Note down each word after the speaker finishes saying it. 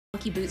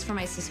funky boots for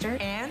my sister.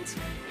 And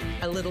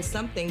a little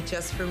something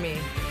just for me.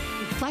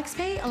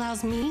 FlexPay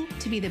allows me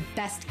to be the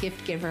best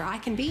gift giver I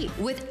can be.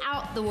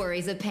 Without the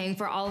worries of paying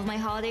for all of my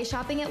holiday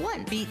shopping at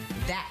once. Beat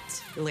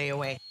that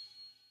layaway.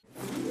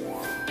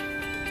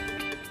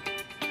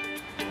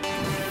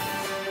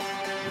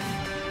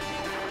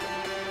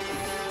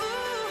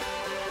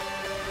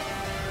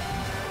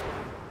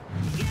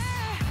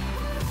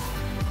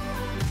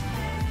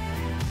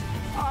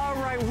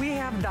 We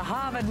have the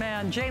Harvard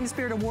man, James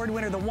Beard Award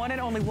winner, the one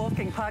and only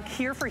Wolfgang Puck,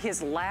 here for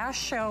his last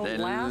show,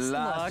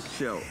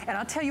 last look. And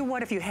I'll tell you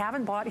what, if you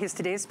haven't bought his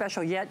Today's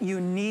Special yet, you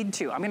need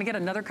to. I'm gonna get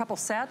another couple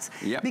sets,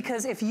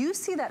 because if you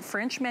see that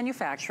French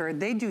manufacturer,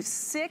 they do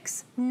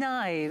six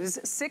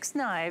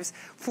knives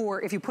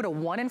for, if you put a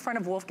 1 in front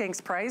of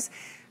Wolfgang's price,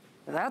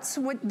 that's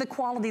what the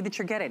quality that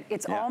you're getting.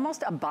 It's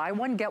almost a buy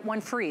one, get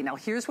one free. Now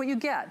here's what you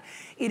get.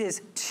 It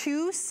is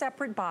 2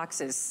 separate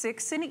boxes,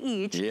 6 in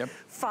each,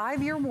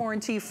 5-year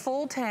warranty,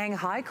 full tang,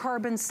 high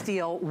carbon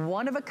steel,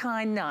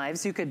 one-of-a-kind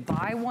knives. You could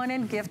buy one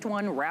and gift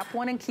one, wrap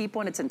one and keep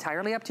one. It's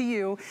entirely up to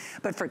you.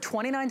 But for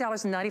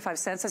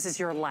 $29.95, this is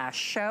your last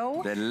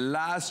show. The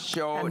last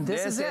show, and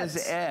this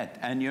is it.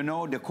 And you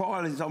know, the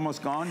coral is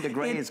almost gone, the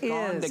gray is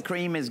gone, the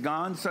cream is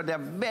gone, so there are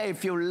very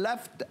few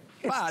left.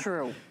 But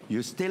true.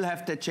 You still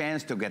have the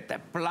chance to get the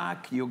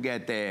black, you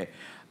get the,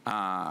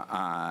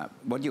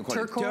 what do you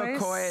call it?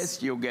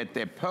 Turquoise, you get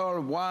the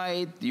pearl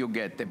white, you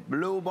get the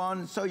blue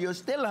one, so you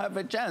still have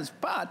a chance,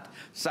 but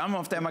some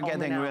of them are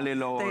getting really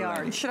low. They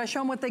are. Should I show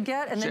them what they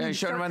get? And then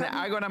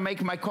I'm gonna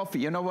make my coffee.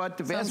 You know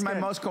what? Where's my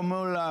Moscow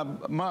Mule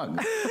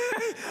mug?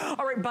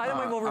 All right, by the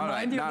way, we'll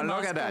remind you of the Now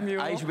look at Moscow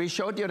Mule. that. We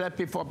showed you that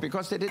before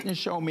because they didn't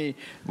show me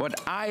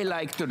what I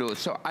like to do.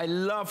 So I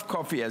love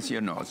coffee, as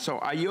you know. So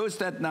I use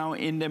that now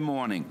in the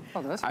morning.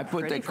 Oh, those I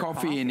put the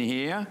coffee in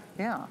here.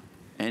 Yeah.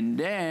 And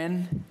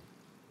then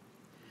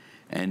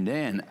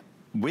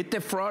with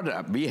the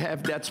frother, we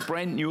have that's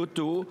brand new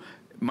too.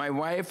 My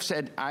wife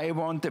said, I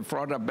want the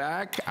frother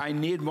back. I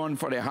need one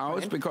for the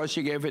house because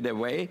she gave it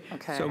away.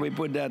 Okay. So we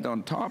put that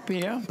on top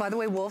here. By the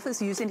way, Wolf is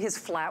using his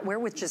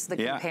flatware with just the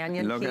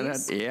companion piece. Look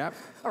at that,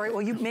 All right,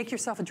 well, you make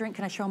yourself a drink.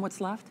 Can I show him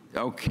what's left?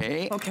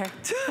 Okay. Okay.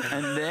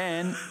 And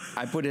then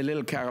I put a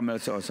little caramel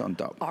sauce on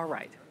top. All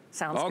right.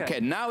 Sounds good. Okay,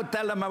 now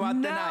tell them about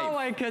the knife. Now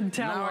I can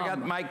tell them. Now I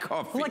got my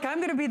coffee. Look,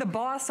 I'm gonna be the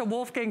boss of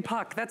Wolfgang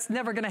Puck. That's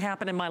never gonna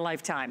happen in my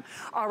lifetime.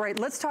 All right,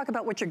 let's talk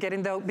about what you're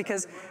getting though,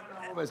 because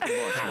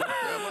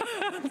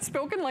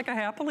spoken like a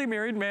happily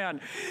married man.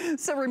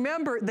 So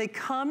remember, they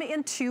come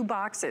in 2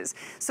 boxes.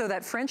 So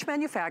that French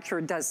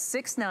manufacturer does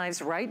 6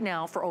 knives right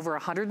now for over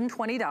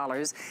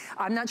 $120.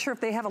 I'm not sure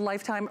if they have a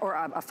lifetime or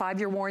a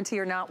 5-year warranty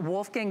or not.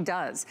 Wolfgang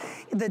does.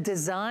 The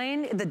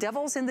design, the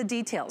devil's in the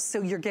details.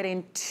 So you're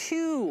getting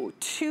two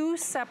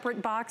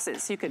separate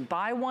boxes. You could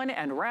buy one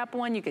and wrap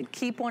one. You could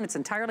keep one. It's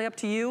entirely up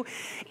to you.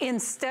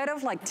 Instead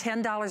of like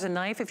 $10 a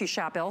knife if you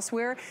shop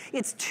elsewhere,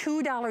 it's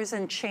 $2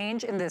 and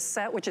change in this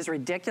set, which is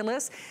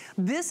ridiculous.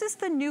 This is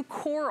the new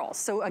coral.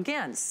 So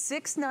again,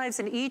 6 knives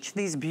in each.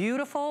 These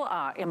beautiful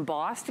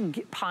embossed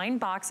pine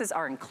boxes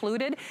are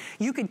included.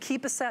 You could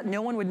keep a set.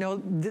 No one would know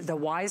the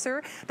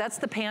wiser. That's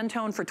the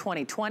Pantone for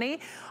 2020.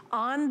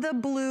 On the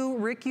blue,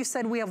 Rick, you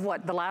said we have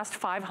what, the last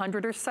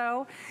 500 or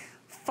so?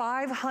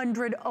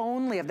 500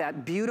 only of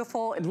that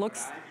beautiful, it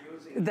looks,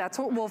 that's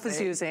what Wolf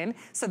is using.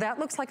 So that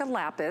looks like a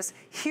lapis.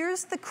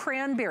 Here's the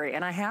cranberry,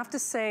 and I have to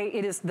say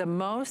it is the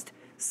most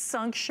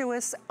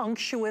sumptuous,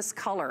 unctuous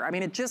color. I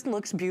mean, it just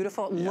looks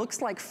beautiful. It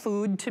looks like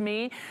food to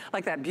me,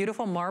 like that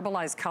beautiful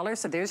marbleized color.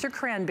 So there's your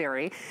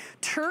cranberry.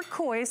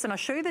 Turquoise, and I'll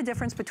show you the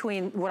difference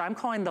between what I'm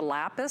calling the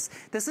lapis.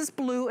 This is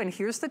blue, and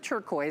here's the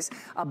turquoise,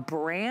 a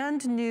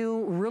brand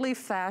new, really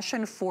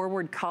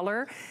fashion-forward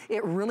color.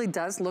 It really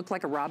does look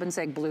like a robin's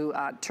egg blue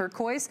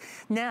turquoise.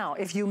 Now,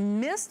 if you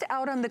missed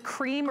out on the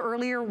cream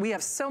earlier, we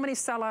have so many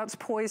sellouts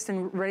poised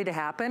and ready to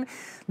happen.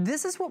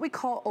 This is what we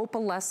call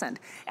opalescent.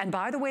 And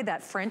by the way,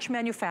 that French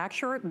manufacturer,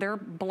 their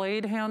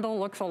blade handle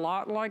looks a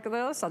lot like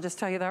this. I'll just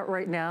tell you that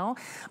right now.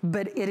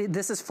 But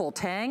this is full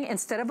tang.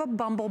 Instead of a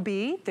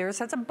bumblebee, theirs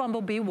has a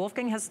bumblebee.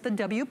 Wolfgang has the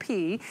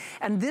WP.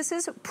 And this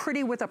is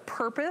pretty with a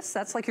purpose.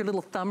 That's like your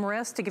little thumb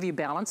rest to give you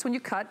balance when you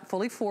cut,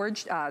 fully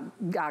forged,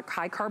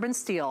 high carbon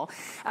steel.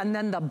 And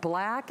then the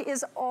black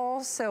is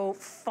also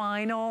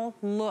final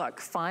look,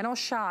 final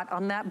shot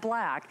on that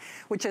black,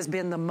 which has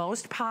been the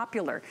most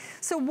popular.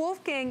 So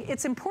Wolfgang,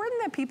 it's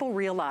important that people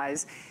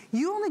realize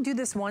you only do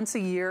this once a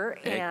year,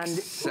 and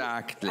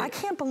exactly. I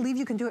can't believe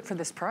you can do it for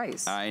this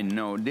price. I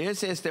know,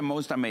 this is the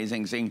most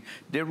amazing thing.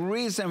 The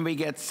reason we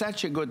get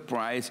such a good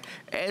price,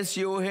 as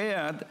you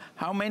heard,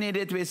 how many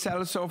did we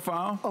sell so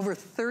far? Over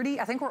 30,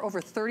 I think we're over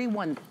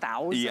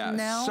 31,000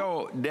 now.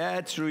 So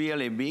that's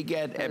really, we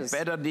get a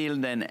better deal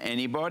than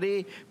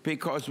anybody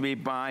because we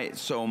buy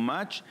so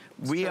much.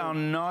 We are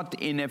not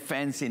in a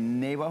fancy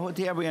neighborhood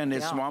here, we are in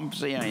the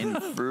swamps here in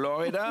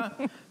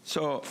Florida.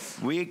 So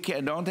we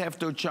don't have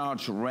to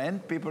charge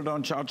rent. People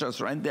don't charge us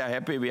rent. They're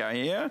happy we are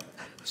here.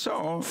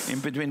 So in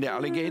between the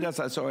alligators,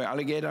 I saw an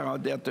alligator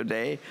out there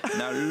today.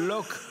 Now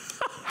look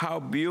how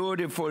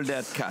beautiful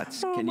that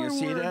cuts. Can you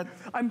see that?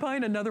 I'm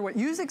buying another one.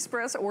 Use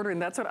express ordering,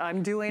 that's what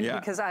I'm doing,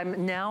 because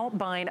I'm now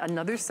buying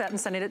another set and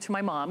sending it to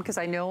my mom, because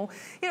I know,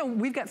 you know,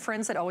 we've got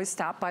friends that always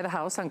stop by the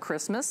house on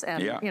Christmas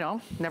and, you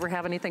know, never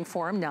have anything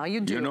for them. Now you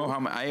do. You know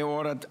how I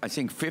ordered, I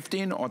think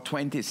 15 or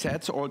 20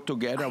 sets all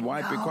together.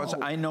 Why? Because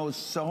I know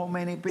so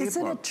many people.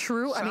 Isn't it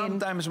true?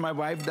 Sometimes my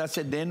wife does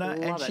a dinner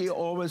and she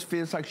always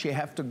feels like she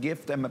has to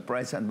give them a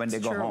present when they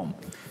go home.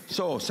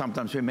 So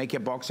sometimes we make a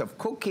box of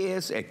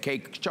cookies, a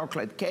cake,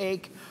 chocolate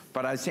cake,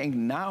 but I think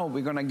now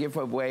we're going to give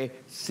away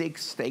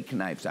 6 steak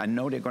knives. I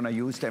know they're going to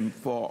use them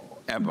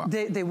forever.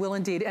 They will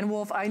indeed. And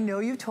Wolf, I know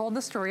you've told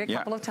the story a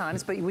couple of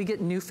times, but we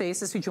get new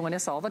faces who join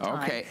us all the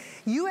time. Okay.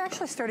 You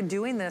actually started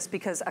doing this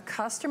because a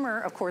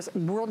customer, of course,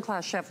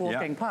 world-class chef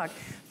Wolfgang Puck,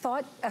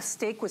 thought a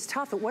steak was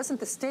tough. It wasn't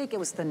the steak, it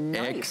was the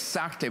knife.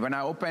 Exactly. When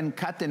I opened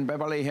Cut in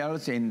Beverly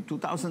Hills in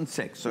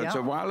 2006, so it's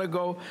a while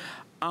ago,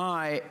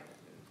 I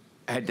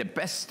had the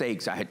best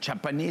steaks. I had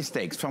Japanese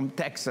steaks from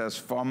Texas,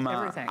 from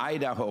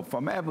Idaho,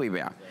 from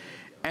everywhere.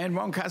 And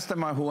one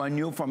customer who I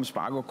knew from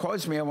Spargo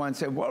calls me and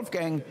said,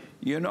 Wolfgang,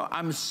 you know,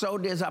 I'm so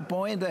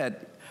disappointed.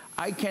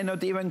 I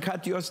cannot even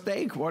cut your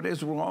steak. What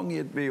is wrong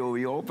with you?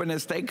 You open a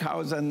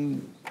steakhouse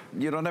and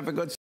you don't have a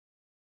good steak.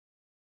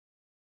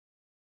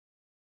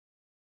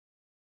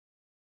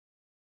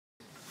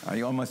 I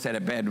almost said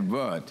a bad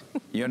word,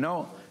 you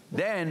know.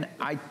 Then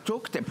I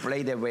took the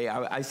plate away.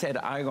 I said,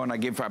 I'm going to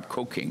give up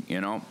cooking,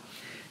 you know.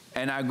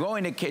 And I go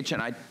in the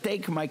kitchen, I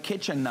take my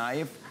kitchen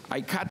knife,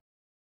 I cut.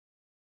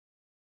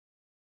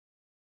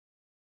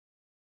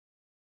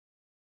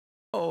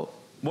 Oh,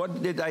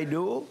 what did I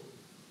do?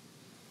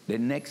 The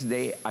next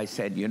day I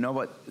said, you know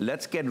what,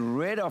 let's get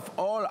rid of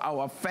all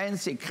our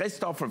fancy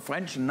Christopher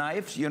French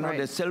knives, you know,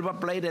 the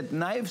silver-plated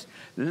knives.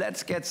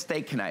 Let's get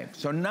steak knives.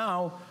 So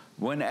now,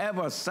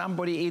 whenever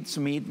somebody eats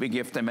meat, we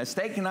give them a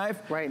steak knife,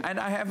 and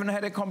I haven't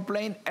had a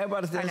complaint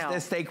ever since the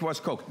steak was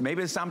cooked.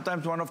 Maybe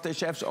sometimes one of the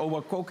chefs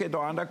overcook it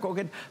or undercook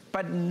it,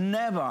 but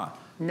never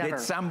did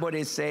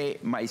somebody say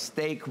my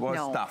steak was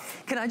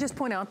tough. Can I just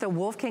point out that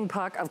Wolfgang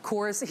Puck, of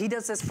course, he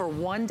does this for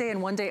one day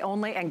and one day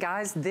only, and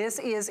guys, this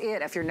is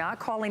it. If you're not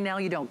calling now,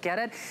 you don't get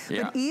it.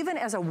 But even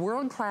as a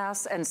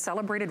world-class and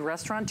celebrated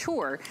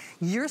restaurateur,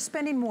 you're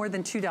spending more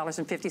than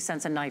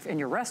 $2.50 a knife in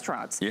your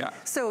restaurants.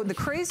 So the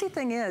crazy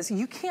thing is,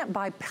 you can't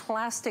buy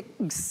plastic,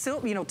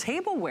 you know,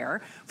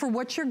 tableware for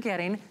what you're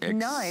getting,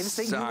 knives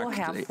that you will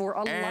have for a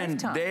lifetime. And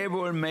they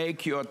will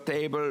make your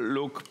table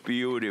look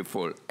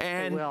beautiful.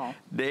 And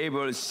they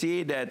will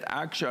see that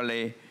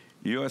actually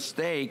your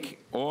steak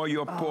or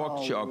your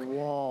pork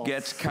chop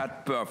gets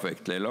cut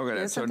perfectly. Look at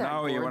that. So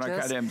now you want to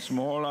cut them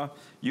smaller.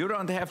 You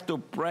don't have to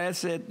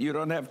press it. You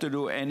don't have to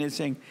do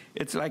anything.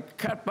 It's like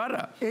cut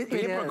butter.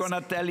 People are going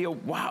to tell you,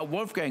 wow,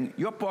 Wolfgang,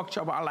 your pork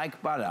chop are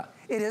like butter.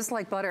 It is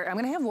like butter. I'm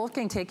going to have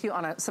Wolfgang take you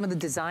on some of the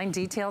design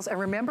details. And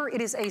remember,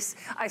 it is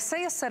I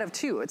say a set of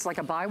 2. It's like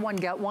a buy one,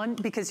 get one,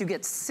 because you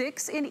get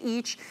 6 in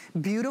each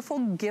beautiful,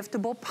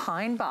 giftable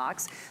pine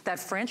box. That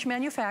French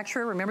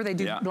manufacturer, remember, they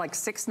do like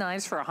 6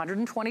 knives for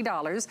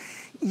 $120.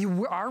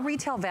 Our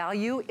retail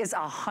value is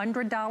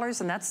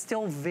 $100, and that's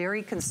still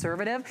very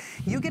conservative.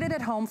 You get it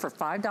at home for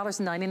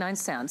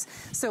 $5.99.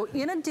 So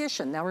in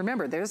addition, now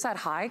remember, there's that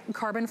high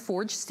carbon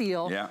forged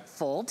steel,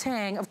 full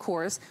tang, of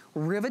course,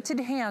 riveted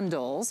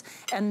handles,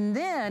 and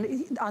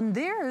then on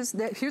theirs,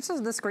 here's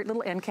this great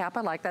little end cap.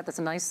 I like that. That's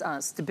a nice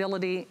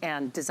stability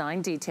and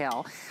design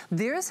detail.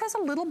 Theirs has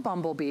a little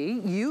bumblebee.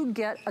 You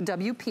get a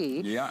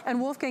WP. And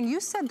Wolfgang, you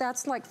said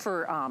that's like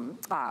for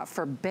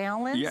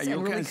balance. Yeah, you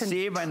and really can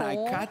see when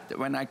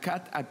I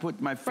cut, I put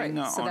my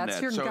finger on that.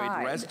 So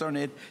it rests on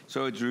it,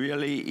 so it's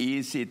really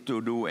easy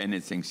to do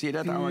anything. See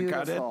that how I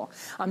cut it?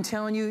 I'm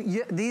telling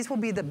you, these will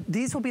be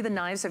the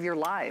knives of your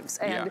lives.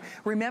 And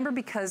remember,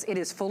 because it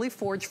is fully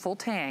forged, full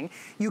tang,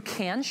 you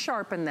can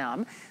sharpen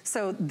them.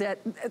 So that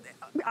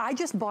I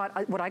just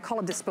bought what I call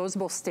a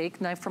disposable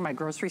steak knife from my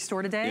grocery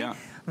store today.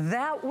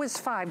 That was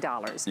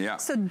 $5.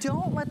 So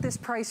don't let this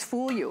price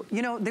fool you.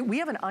 You know, we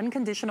have an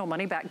unconditional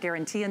money-back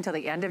guarantee until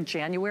the end of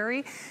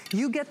January.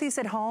 You get these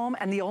at home,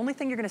 and the only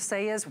thing you're going to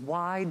say is,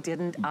 why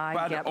didn't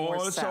I get more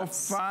sets? But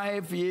also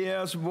 5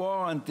 years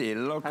warranty.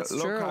 Look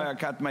how I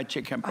cut my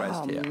chicken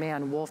breast here. Oh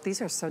man, Wolf,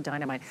 these are so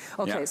dynamite.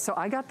 Okay, so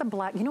I got the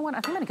black. You know what?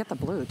 I think I'm going to get the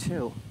blue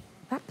too.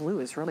 That blue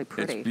is really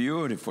pretty. It's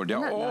beautiful.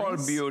 They're all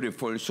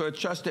beautiful. So it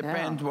just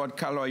depends what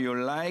color you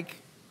like.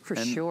 For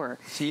sure.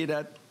 See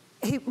that?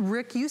 Hey,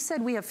 Rick, you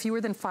said we have fewer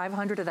than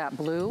 500 of that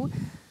blue.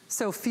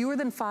 So fewer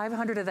than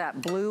 500 of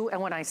that blue. And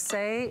when I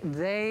say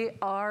they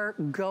are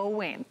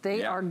going,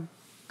 they are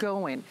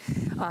going.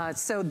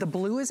 So the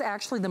blue is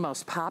actually the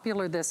most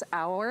popular this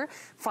hour,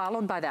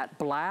 followed by that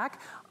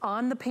black.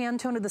 On the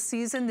Pantone of the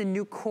season, the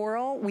new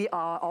Coral, we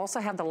also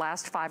have the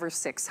last 500 or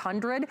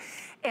 600.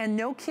 And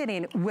no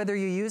kidding, whether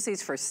you use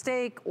these for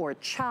steak or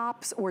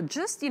chops or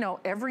just, you know,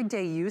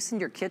 everyday use in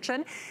your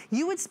kitchen,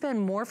 you would spend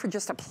more for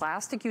just a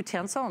plastic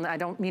utensil. And I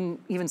don't mean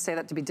even say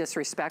that to be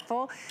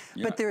disrespectful,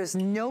 but there is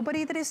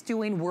nobody that is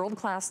doing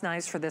world-class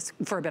knives for this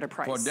for a better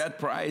price. For that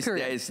price, there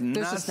is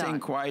nothing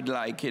quite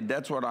like it.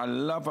 That's what I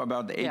love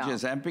about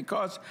HSN,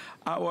 because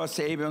our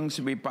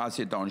savings, we pass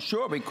it on.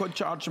 Sure, we could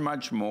charge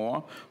much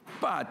more,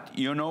 but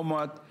you know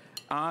what?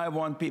 I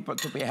want people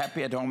to be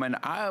happy at home, and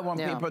I want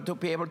people to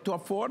be able to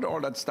afford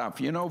all that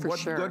stuff. You know,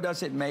 what good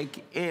does it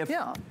make if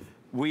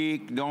we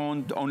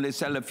don't only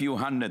sell a few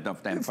hundred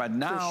of them? But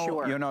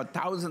now, you know,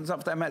 thousands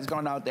of them has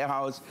gone out their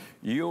house.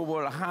 You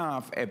will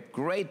have a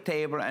great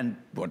table, and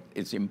what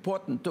is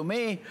important to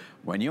me,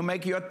 when you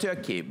make your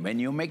turkey, when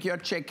you make your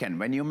chicken,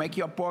 when you make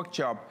your pork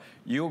chop,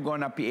 you're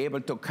gonna be able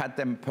to cut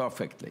them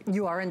perfectly.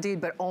 You are indeed,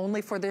 but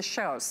only for this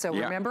show. So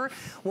remember,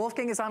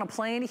 Wolfgang is on a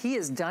plane. He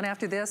is done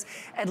after this.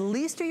 At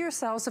least do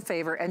yourselves a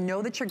favor and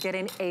know that you're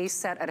getting a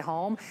set at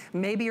home.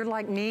 Maybe you're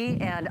like me,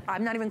 and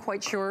I'm not even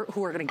quite sure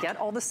who are gonna get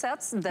all the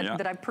sets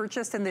that I've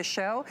purchased in this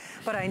show,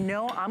 but I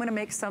know I'm gonna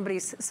make somebody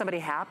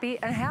happy,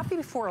 and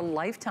happy for a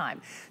lifetime.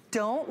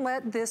 Don't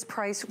let this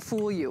price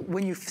fool you.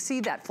 When you see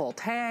that full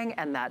tang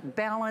and that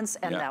balance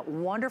and that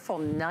wonderful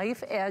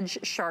knife edge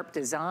sharp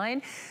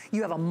design,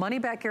 you have a money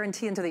back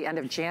guarantee until the end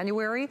of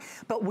January,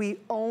 but we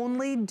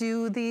only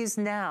do these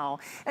now.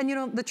 And you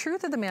know, the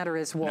truth of the matter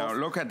is, Wolf. Now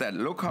look at that.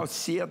 Look how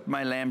seared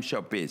my lamb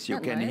chop is. You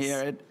can hear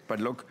it, but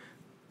look.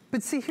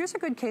 But see, here's a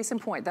good case in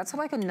point. That's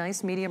like a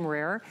nice medium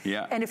rare.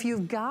 And if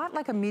you've got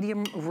like a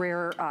medium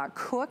rare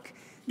cook,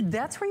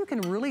 that's where you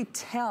can really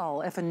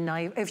tell if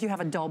if you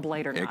have a dull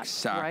blade or not.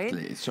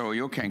 Exactly. Right? So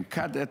you can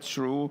cut it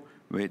through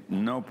with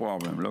no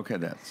problem. Look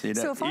at that. See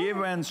that? So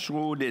even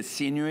through the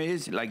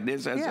sinews, like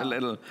this has a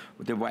little,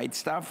 the white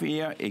stuff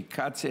here, it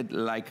cuts it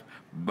like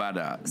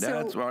butter.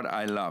 That's what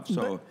I love.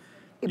 So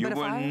you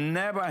will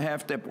never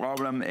have the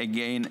problem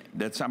again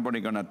that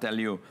somebody gonna tell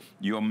you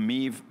your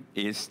meat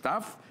is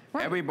tough.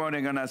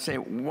 Everybody gonna say,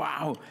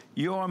 wow,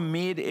 your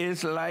meat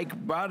is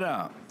like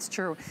butter. It's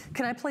true.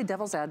 Can I play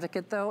devil's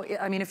advocate though?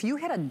 I mean, if you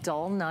had a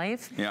dull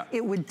knife,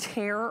 it would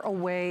tear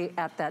away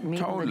at that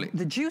meat,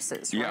 the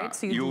juices, right?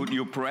 So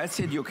you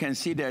press it, you can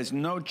see there's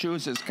no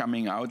juices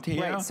coming out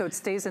here. Right, so it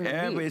stays in the meat.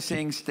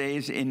 Everything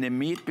stays in the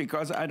meat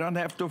because I don't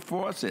have to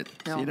force it.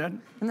 See that?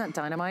 Isn't that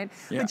dynamite?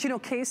 But you know,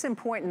 case in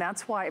point, and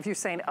that's why if you're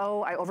saying,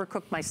 oh, I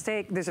overcooked my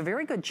steak, there's a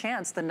very good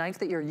chance the knife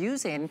that you're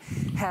using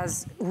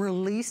has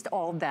released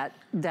all that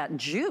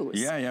juice.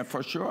 Yeah,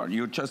 for sure.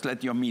 You just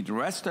let your meat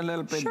rest a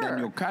little bit, then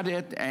you cut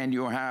it, and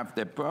you have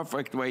the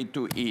perfect way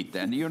to eat.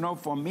 And you know,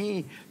 for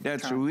me,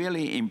 that's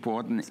really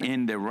important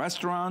in the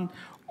restaurant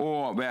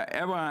or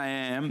wherever I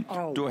am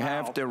to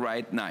have the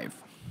right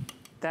knife.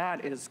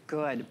 That is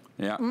good.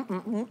 Yeah.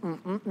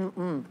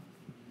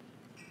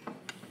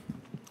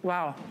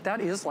 Wow,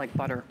 that is like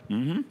butter.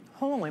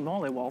 Holy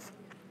moly, Wolf.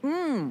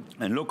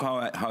 And look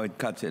how it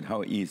cuts it,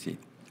 how easy.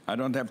 I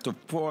don't have to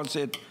force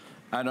it.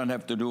 I don't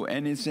have to do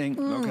anything.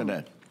 Look at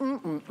that.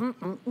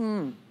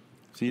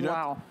 See that?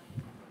 Wow.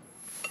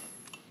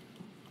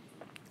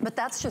 But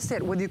that's just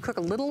it. Whether you cook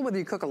a little, whether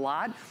you cook a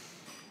lot,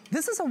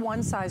 this is a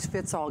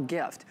one-size-fits-all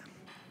gift.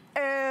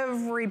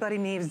 Everybody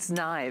needs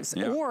knives.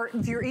 Or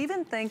if you're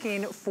even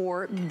thinking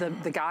for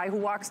the guy who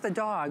walks the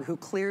dog, who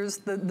clears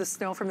the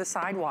snow from the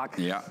sidewalk.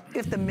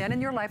 If the men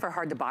in your life are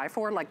hard to buy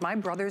for, like my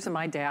brothers and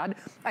my dad,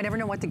 I never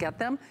know what to get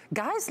them.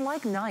 Guys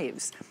like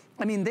knives.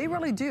 I mean, they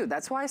really do.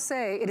 That's why I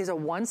say it is a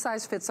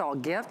one-size-fits-all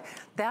gift.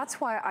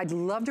 That's why I'd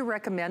love to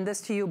recommend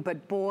this to you,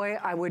 but boy,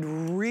 I would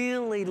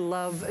really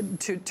love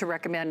to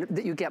recommend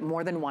that you get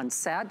more than one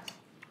set.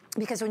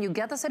 Because when you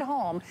get this at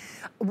home,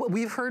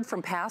 we've heard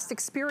from past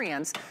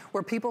experience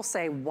where people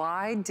say,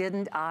 why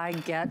didn't I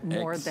get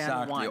more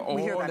than one?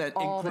 We hear that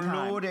all the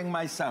time. Including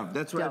myself.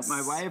 That's what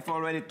my wife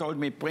already told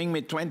me, bring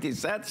me 20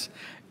 sets.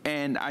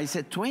 And I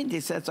said, 20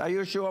 sets, are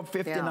you sure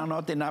 15 are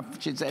not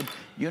enough? She said,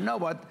 you know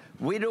what?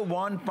 We do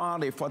one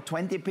party for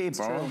 20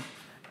 people.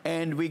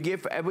 And we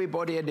give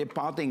everybody a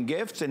departing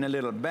gifts in a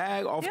little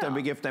bag. Often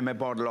we give them a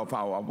bottle of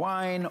our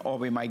wine, or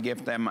we might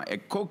give them a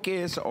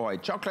cookies or a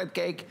chocolate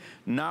cake.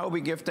 Now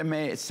we give them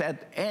a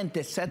set, and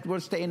the set will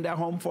stay in their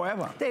home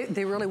forever.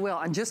 They really will.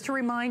 And just to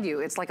remind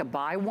you, it's like a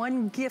buy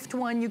one, gift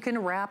one. You can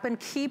wrap and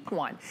keep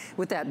one.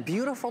 With that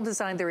beautiful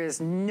design, there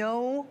is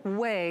no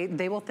way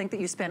they will think that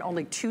you spent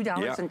only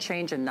 $2 and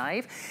change a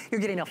knife. You're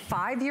getting a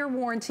 5-year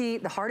warranty.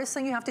 The hardest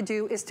thing you have to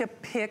do is to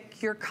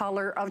pick your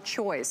color of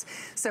choice.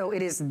 So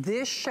it is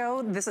this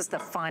show. This is the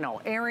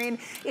final airing.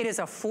 It is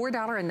a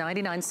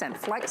 $4.99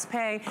 flex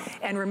pay.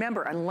 And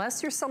remember,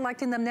 unless you're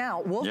selecting them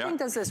now, Wolfgang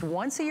does this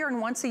once a year and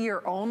once a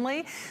year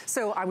only.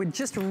 So I would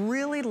just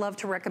really love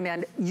to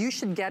recommend you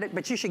should get it,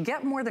 but you should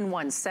get more than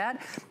one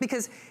set,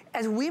 because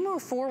as we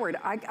move forward,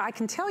 I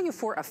can tell you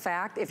for a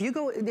fact, if you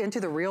go into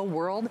the real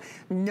world,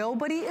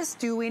 nobody is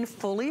doing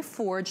fully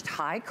forged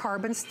high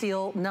carbon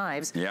steel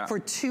knives for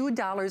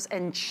 $2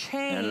 and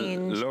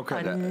change look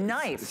at a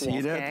knife, See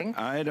Wolfgang.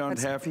 that? I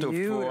don't have to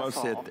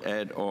force it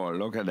at all.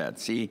 Look at that.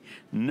 See,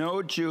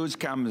 no juice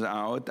comes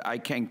out. I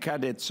can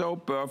cut it so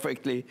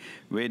perfectly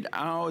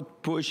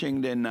without pushing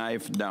the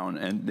knife down.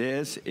 And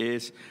this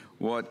is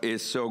what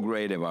is so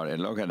great about it.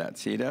 Look at that.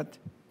 See that?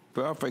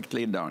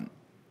 Perfectly done.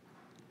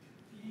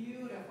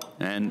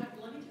 And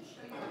let me just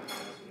show you what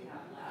colors we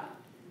have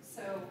left.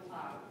 So,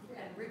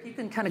 and Rick, you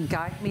can kind of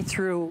guide me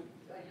through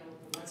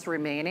what's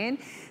remaining.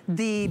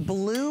 The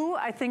blue,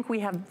 I think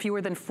we have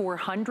fewer than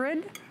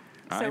 400.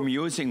 I'm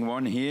using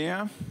one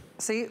here.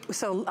 See,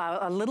 so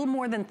a little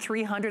more than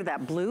 300,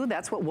 that blue,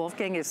 that's what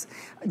Wolfgang is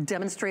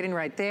demonstrating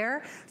right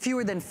there.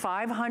 Fewer than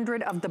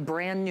 500 of the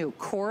brand new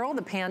coral,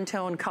 the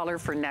Pantone color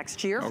for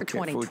next year, for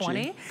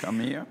 2020. Fuji,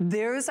 come here.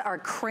 There's our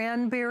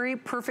cranberry,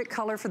 perfect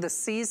color for the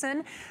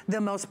season.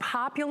 The most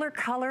popular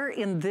color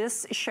in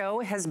this show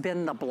has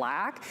been the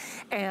black.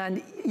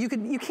 And you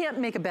can't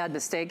make a bad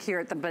mistake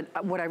here,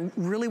 but what I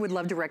really would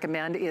love to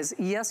recommend is,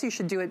 yes, you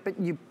should do it, but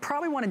you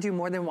probably want to do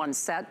more than one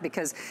set,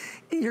 because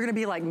you're gonna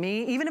be like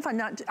me. Even if I'm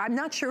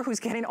not sure who's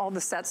getting all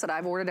the sets that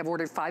I've ordered. I've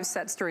ordered 5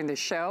 sets during this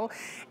show.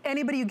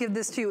 Anybody you give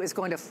this to is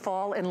going to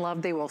fall in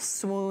love. They will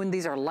swoon.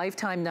 These are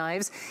lifetime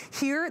knives.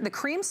 Here, the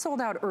cream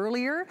sold out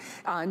earlier.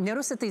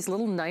 Notice that these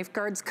little knife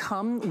guards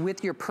come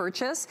with your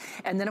purchase.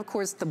 And then, of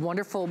course, the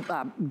wonderful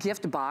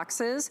gift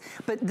boxes.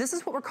 But this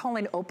is what we're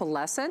calling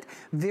opalescent.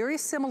 Very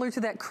similar to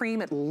that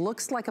cream. It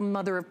looks like a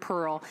mother of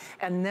pearl.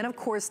 And then, of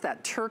course,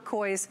 that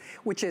turquoise,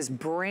 which is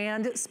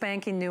brand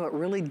spanking new. It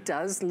really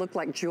does look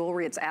like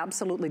jewelry. It's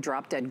absolutely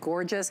drop dead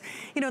gorgeous.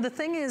 You know, the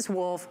thing is,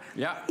 Wolf,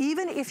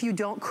 even if you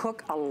don't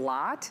cook a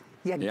lot,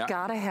 you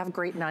gotta have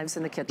great knives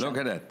in the kitchen. Look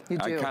at it. You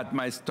do. I cut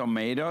my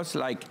tomatoes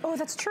like... Oh,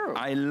 that's true.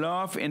 I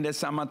love in the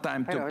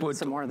summertime to put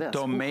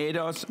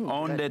tomatoes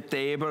on the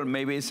table,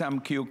 maybe some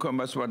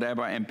cucumbers,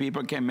 whatever, and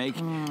people can make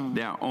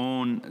their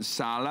own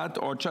salad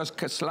or just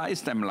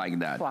slice them like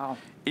that. Wow.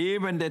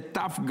 Even the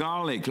tough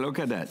garlic, look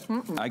at that.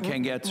 I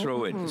can get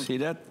through it. See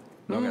that?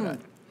 Look at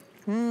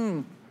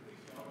that.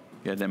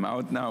 Get them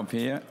out now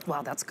here.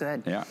 Wow, that's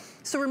good. Yeah.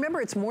 So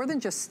remember, it's more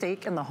than just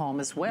steak in the home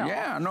as well.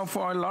 Yeah, no,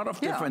 for a lot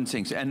of different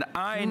things. And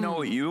I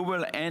know you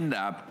will end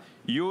up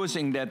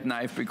using that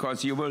knife,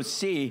 because you will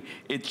see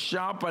it's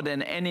sharper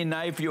than any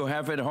knife you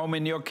have at home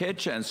in your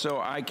kitchen. So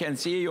I can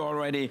see you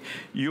already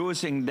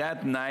using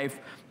that knife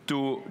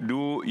to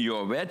do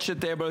your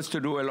vegetables, to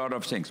do a lot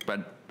of things.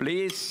 But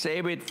please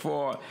save it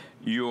for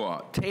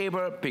your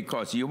table,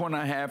 because you want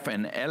to have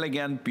an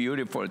elegant,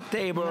 beautiful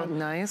table.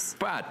 Nice.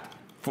 But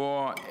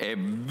for a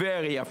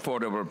very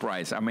affordable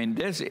price. I mean,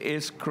 this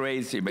is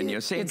crazy. When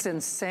you say it's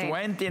insane.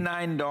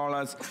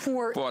 $29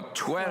 for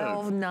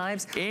 12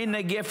 knives in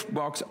a gift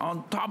box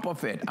on top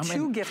of it. I mean,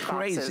 2 gift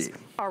crazy. boxes.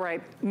 All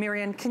right,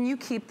 Marianne, can you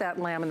keep that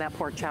lamb and that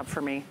pork chop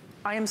for me?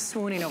 I am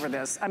swooning over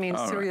this. I mean,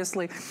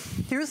 seriously.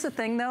 Here's the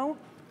thing, though.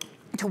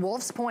 To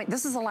Wolf's point,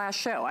 this is the last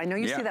show. I know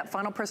you see that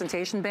final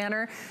presentation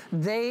banner.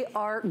 They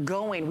are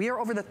going. We are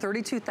over the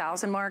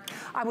 32,000 mark.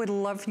 I would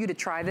love for you to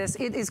try this.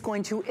 It is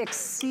going to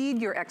exceed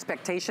your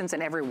expectations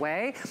in every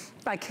way.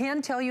 I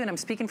can tell you, and I'm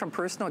speaking from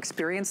personal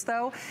experience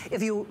though,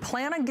 if you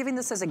plan on giving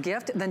this as a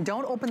gift, then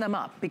don't open them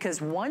up,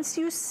 because once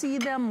you see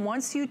them,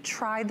 once you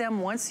try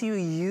them, once you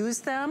use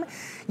them,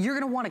 you're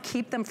gonna wanna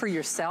keep them for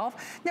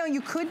yourself. Now,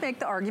 you could make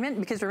the argument,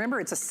 because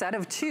remember, it's a set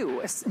of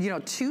 2,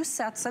 2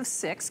 sets of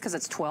 6, because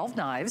it's 12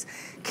 knives.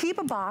 Keep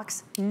a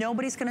box.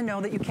 Nobody's going to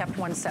know that you kept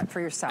one set for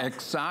yourself.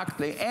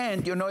 Exactly.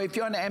 And, if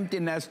you're an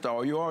empty nester,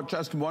 or you're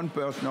just one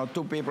person or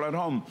 2 people at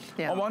home,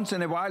 or once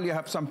in a while you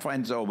have some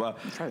friends over,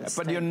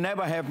 but you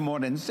never have more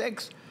than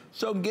 6,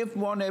 so give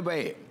one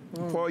away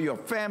for your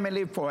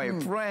family, for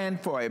a friend,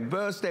 for a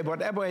birthday,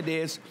 whatever it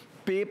is.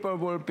 People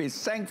will be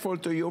thankful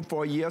to you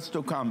for years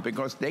to come,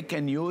 because they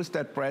can use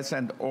that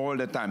present all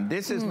the time.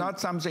 This is not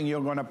something you're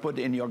going to put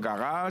in your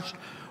garage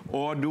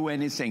or do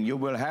anything. You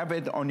will have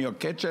it on your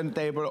kitchen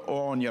table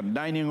or on your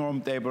dining room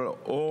table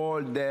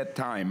all the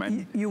time.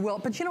 And you will,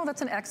 but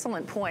that's an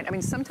excellent point. I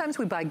mean, sometimes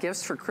we buy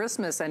gifts for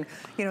Christmas and,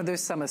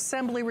 there's some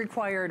assembly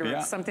required, or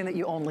it's something that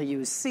you only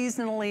use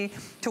seasonally.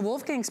 To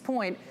Wolfgang's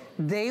point,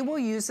 they will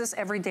use this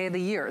every day of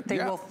the year. They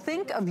will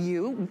think of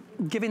you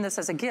giving this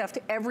as a gift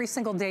every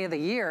single day of the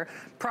year.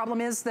 Problem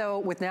is, though,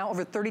 with now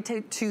over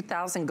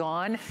 32,000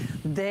 gone,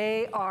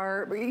 they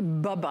are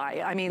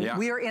bye-bye. I mean,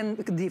 we are in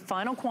the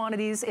final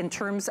quantities in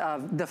terms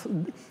of the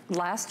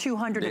last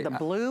 200 of the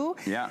blue.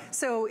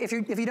 So if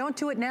you don't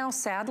do it now,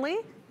 sadly,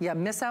 you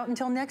miss out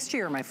until next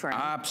year, my friend.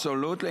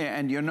 Absolutely,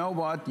 and you know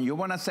what? You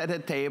want to set a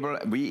table.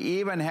 We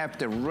even have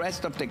the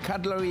rest of the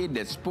cutlery,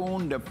 the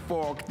spoon, the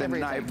fork, the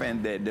knife,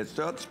 and the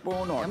third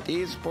spoon or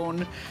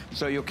teaspoon,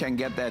 so you can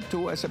get that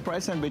too as a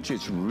present, which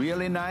is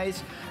really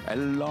nice. A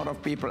lot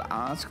of people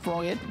ask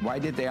for it. Why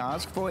did they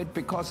ask for it?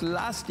 Because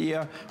last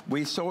year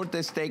we sold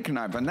the steak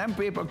knife, and then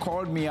people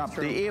called me up.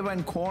 They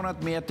even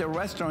cornered me at the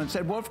restaurant and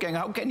said, Wolfgang,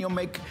 how can you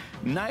make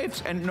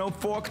knives and no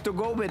fork to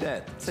go with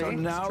it? See? So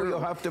now you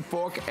have the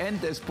fork and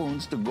the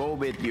spoons to go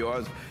with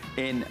yours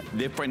in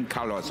different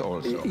colors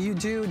also. You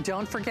do.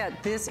 Don't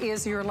forget, this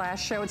is your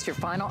last show. It's your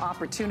final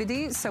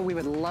opportunity, so we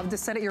would love to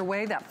send it your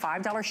way. That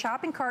 $5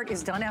 shopping cart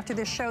is done after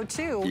this show,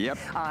 too. Yep.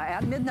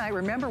 At midnight,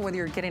 remember, whether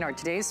you're getting our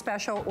Today's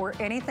Special or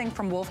anything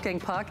from Wolfgang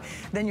Puck,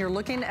 then you're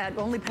looking at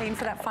only paying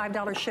for that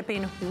 $5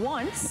 shipping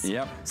once.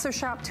 Yep. So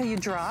shop till you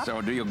drop.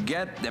 So do you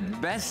get the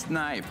best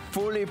knife,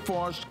 fully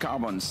forged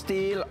carbon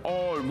steel,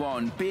 all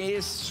one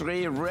piece,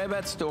 3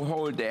 rivets to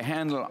hold the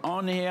handle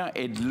on here.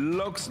 It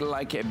looks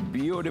like a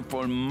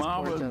beautiful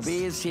marble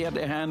piece here,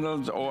 the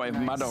handles, or a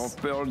mother of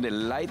pearl, the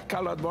light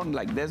colored one,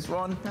 like this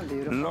one.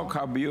 Look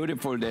how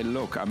beautiful they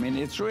look. I mean,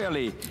 it's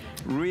really,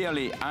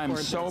 really, I'm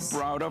so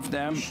proud of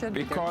them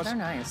because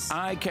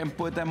I can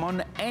put them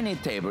on any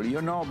table.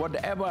 You know,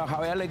 whatever,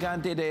 how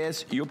elegant it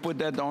is, you put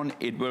that on,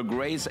 it will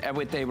grace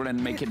every table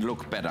and make it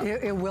look better.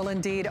 It will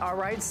indeed. All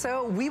right,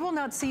 so we will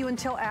not see you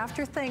until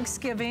after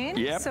Thanksgiving.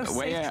 Yep. So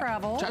safe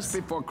travels. Just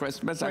before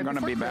Christmas, I'm going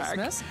to be back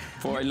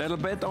for a little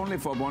bit, only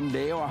for 1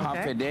 day or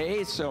half a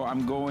day. So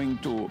I'm going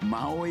to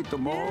Maui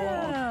tomorrow,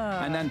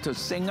 and then to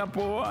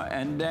Singapore,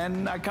 and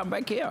then I come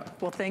back here.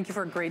 Well, thank you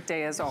for a great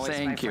day as always,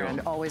 my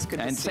friend. Always good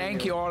to see you. And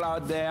thank you all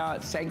out there.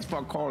 Thanks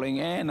for calling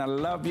in. I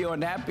love you,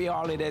 and happy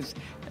holidays,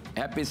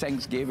 happy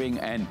Thanksgiving.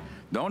 And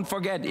don't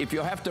forget, if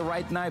you have the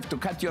right knife to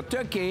cut your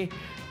turkey,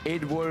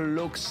 it will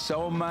look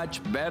so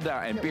much better,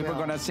 and people are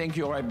going to think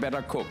you're a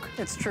better cook.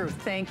 It's true.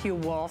 Thank you,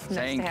 Wolf.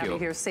 Nice to have you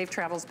here. Safe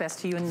travels, best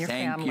to you and your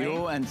family. Thank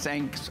you, and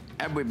thanks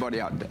everybody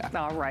out there.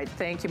 All right.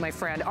 Thank you, my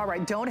friend. All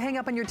right. Don't hang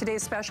up on your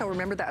Today's Special.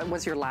 Remember, that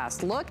was your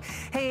last look.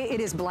 Hey,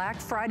 it is Black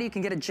Friday. You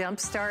can get a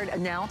jump start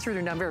now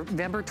through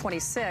November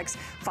 26th.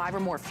 5 or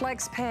more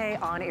flex pay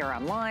on air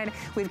online.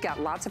 We've got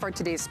lots of our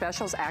Today's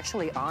Specials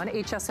actually on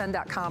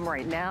hsn.com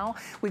right now.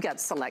 We've got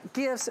select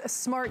gifts,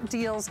 smart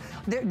deals.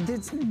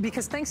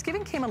 Because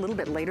Thanksgiving came a little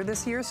bit later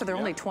this year, so there are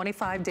only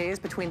 25 days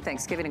between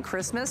Thanksgiving and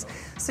Christmas,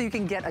 so you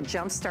can get a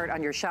jump start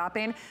on your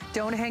shopping.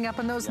 Don't hang up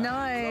on those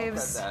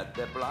knives. Look at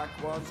that, the black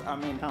ones. I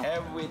mean,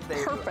 every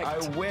day. Perfect. I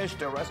wish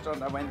the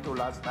restaurant I went to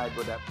last night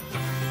would have.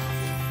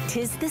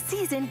 'Tis the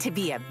season to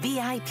be a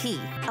VIP.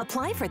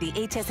 Apply for the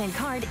HSN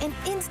card and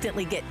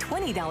instantly get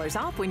 $20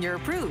 off when you're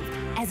approved.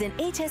 As an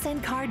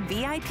HSN card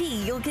VIP,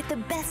 you'll get the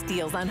best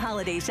deals on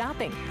holiday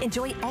shopping.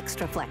 Enjoy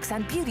extra flex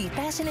on beauty,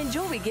 fashion, and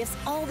jewelry gifts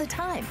all the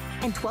time.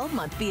 And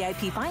 12-month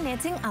VIP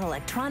financing on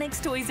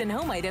electronics, toys, and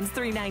home items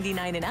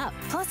 $3.99 and up.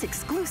 Plus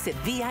exclusive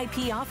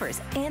VIP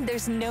offers. And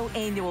there's no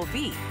annual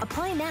fee.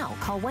 Apply now.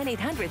 Call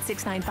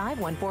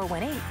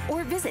 1-800-695-1418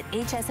 or visit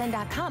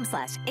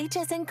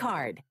hsn.com/HSN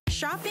card.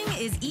 Shopping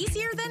is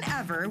easier than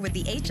ever with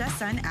the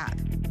HSN app.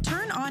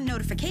 Turn on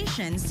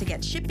notifications to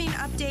get shipping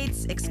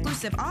updates,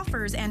 exclusive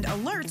offers, and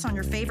alerts on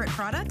your favorite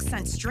products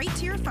sent straight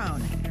to your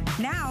phone.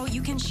 Now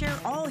you can share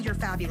all your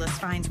fabulous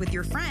finds with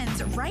your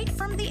friends right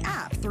from the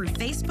app through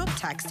Facebook,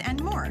 text,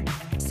 and more.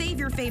 Save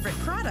your favorite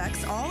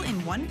products all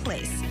in one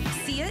place.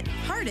 See it,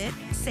 heart it,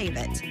 save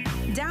it.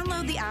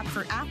 Download the app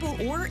for Apple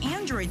or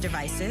Android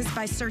devices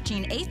by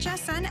searching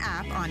HSN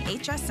app on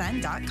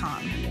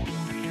hsn.com.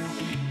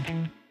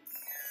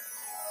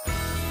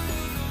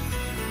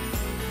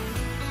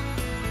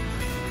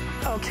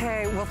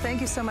 Okay, well, thank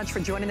you so much for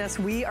joining us.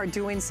 We are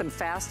doing some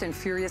fast and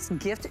furious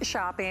gift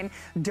shopping.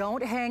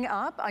 Don't hang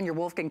up on your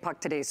Wolfgang Puck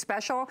Today's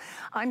Special.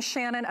 I'm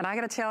Shannon, and I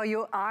gotta tell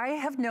you, I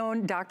have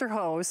known Dr.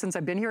 Ho since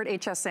I've been here at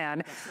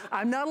HSN.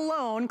 I'm not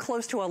alone.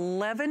 Close to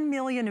 11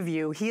 million of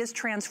you, he has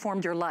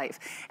transformed your life.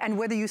 And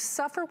whether you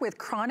suffer with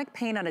chronic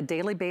pain on a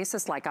daily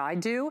basis like I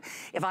do,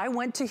 if I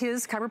went to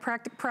his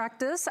chiropractic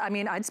practice, I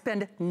mean, I'd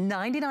spend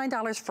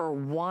 $99 for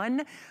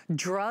one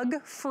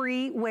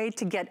drug-free way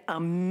to get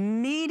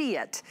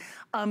immediate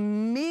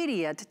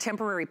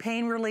temporary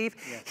pain relief.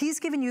 Yes. He's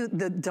giving you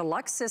the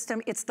deluxe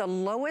system. It's the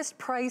lowest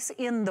price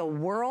in the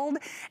world,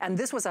 and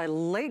this was a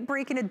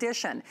late-breaking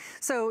edition.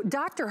 So,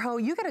 Dr. Ho,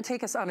 you got to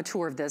take us on a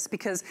tour of this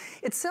because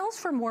it sells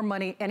for more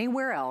money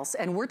anywhere else,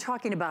 and we're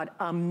talking about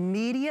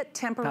immediate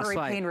temporary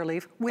pain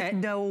relief with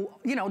no,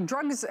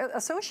 drugs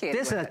associated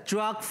with it. This is a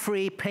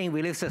drug-free pain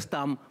relief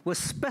system with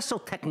special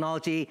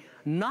technology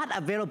not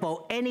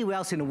available anywhere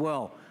else in the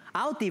world.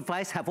 Our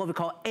device have what we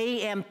call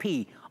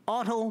AMP,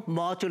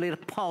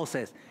 auto-modulated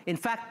pulses. In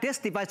fact, this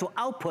device will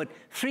output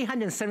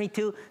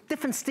 372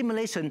 different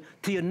stimulation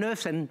to your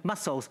nerves and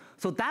muscles,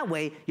 so that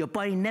way your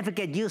body never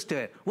get used to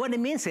it. What it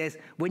means is,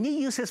 when you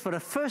use this for the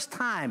first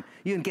time,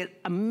 you can get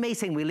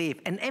amazing relief,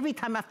 and every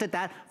time after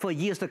that for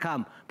years to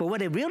come. But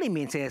what it really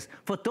means is,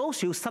 for those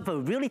who suffer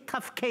really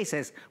tough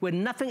cases where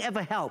nothing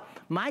ever helped,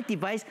 my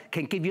device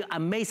can give you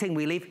amazing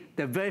relief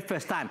the very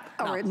first time.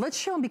 All right, let's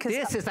show them, because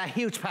this is a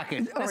huge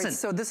package. Listen, right,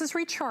 so this is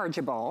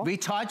rechargeable.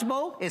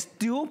 Rechargeable is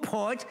dual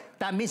port.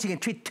 That means you can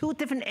treat 2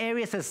 different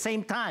areas at the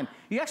same time.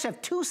 You actually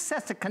have 2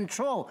 sets of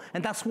control,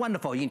 and that's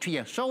wonderful. You can treat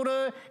your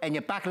shoulder and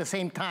your back at the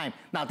same time.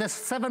 Now, there's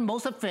 7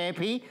 modes of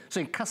therapy,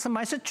 so you can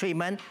customize the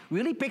treatment.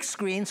 Really big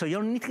screen, so you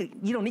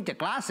don't need your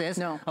glasses.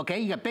 No. Okay,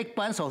 you got big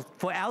buttons, so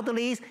for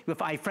elderlies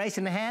with arthritis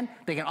in the hand,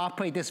 they can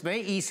operate this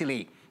very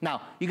easily.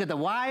 Now, you got the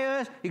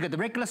wires, you got the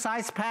regular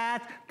size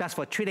pad. That's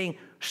for treating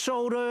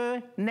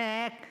shoulder,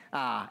 neck,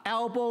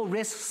 elbow,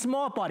 wrist,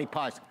 small body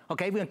parts.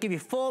 Okay, we're gonna give you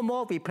 4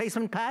 more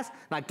replacement pads.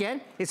 Now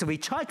again, it's a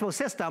rechargeable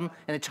system,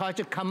 and the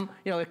charger it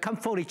come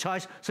fully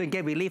charged, so you can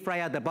get relief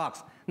right out of the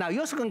box. Now,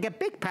 you're also gonna get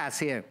big pads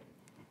here.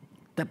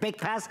 The big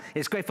pads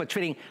is great for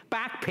treating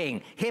back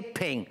pain, hip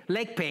pain,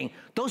 leg pain.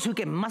 Those who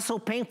get muscle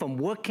pain from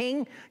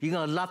working, you're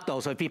gonna love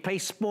those. So if you play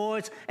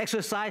sports,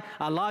 exercise,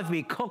 a lot of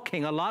you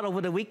cooking a lot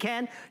over the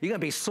weekend, you're gonna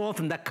be sore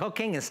from that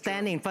cooking and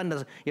standing in front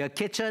of your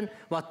kitchen.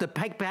 Well, the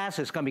big pads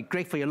is gonna be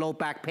great for your low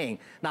back pain.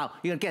 Now,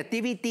 you're gonna get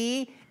a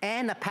DVD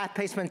and a pad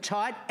placement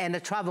chart and a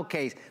travel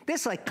case.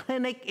 This is like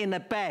clinic in a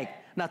bag.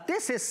 Now,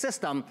 this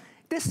system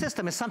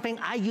is something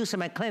I use in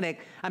my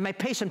clinic, and my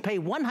patient pay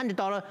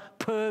 $100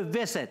 per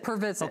visit. Per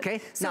visit. Okay?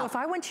 So now, if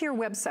I went to your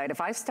website, if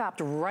I stopped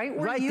right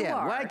where you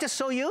are. Where I just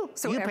show you,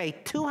 so you pay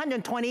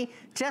 $220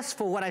 just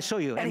for what I show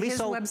you. And we his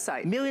sold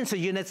website. millions of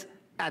units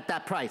at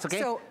that price, okay?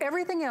 So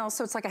everything else,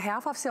 so it's like a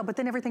half off sale, but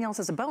then everything else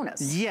is a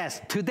bonus.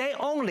 Yes, today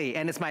only,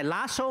 and it's my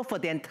last show for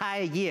the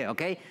entire year,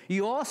 okay?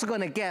 You're also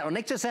gonna get, on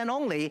HSN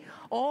only,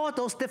 all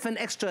those different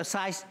extra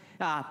size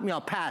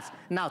pads.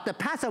 Now, the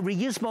pads are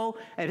reusable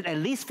at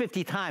least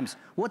 50 times.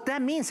 What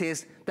that means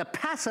is the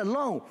pads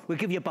alone will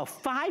give you about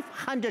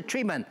 500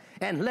 treatment.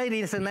 And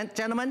ladies and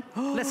gentlemen,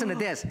 listen to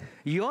this.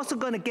 You're also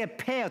going to get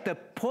pair of the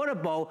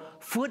portable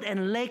foot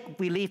and leg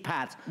relief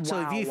pads. Wow.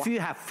 So if you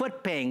have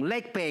foot pain,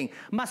 leg pain,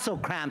 muscle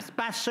cramps,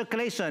 bad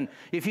circulation,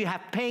 if you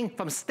have pain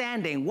from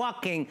standing,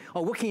 walking,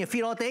 or working your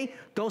feet all day,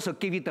 those will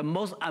give you the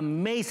most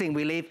amazing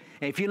relief.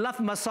 And if you love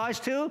massage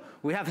too,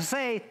 we have to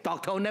say,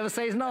 doctor never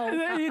says no.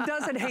 He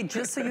doesn't. Hey,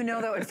 just so you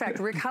know though, in fact,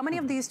 Rick, how many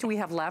of these do we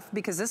have left?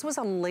 Because this was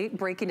a late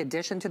breaking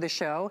addition to the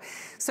show.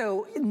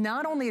 So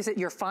not only is it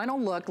your final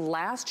look,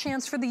 last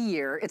chance for the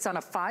year, it's on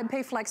a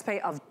 5-pay flex pay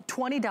of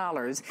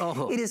 $20.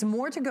 Oh. It is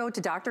more to go to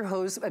Dr.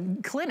 Ho's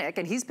clinic,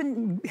 and he's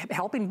been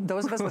helping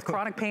those of us with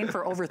chronic pain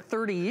for over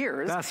 30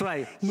 years. That's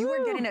right. You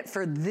are getting it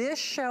for this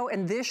show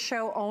and this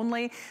show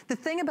only. The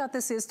thing about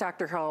this is,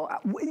 Dr. Ho,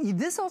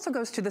 this also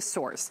goes to the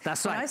source.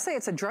 That's right. When I say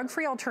it's a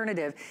drug-free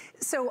alternative,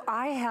 so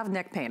I have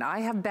neck pain, I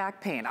have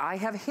back pain, I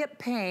have hip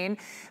pain,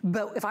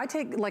 but if I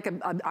take like an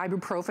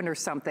ibuprofen or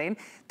something,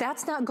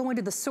 that's not going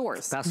to the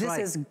source. That's right.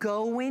 This is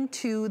going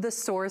to the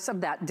source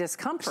of that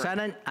discomfort.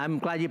 Shannon, I'm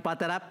glad you brought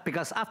that up,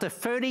 because after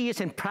 30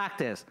 years in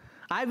practice,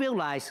 I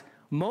realized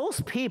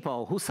most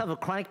people who suffer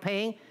chronic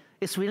pain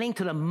is relating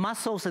to the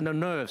muscles and the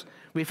nerves.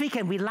 If we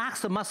can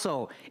relax the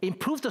muscle,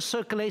 improve the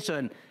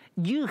circulation,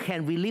 you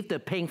can relieve the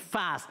pain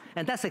fast.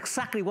 And that's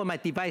exactly what my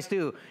device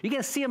do. You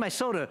can see on my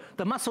shoulder,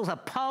 the muscles are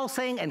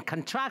pulsing and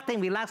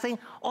contracting, relaxing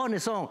on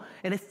its own.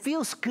 And it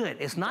feels good.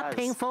 It's not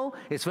painful,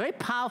 it's very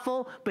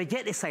powerful, but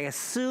yet it's like a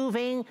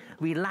soothing,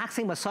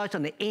 relaxing massage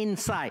on the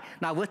inside.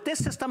 Now with this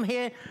system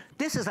here,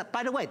 this is,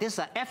 by the way, this is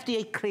an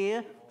FDA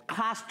clear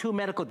Class 2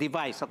 medical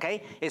device,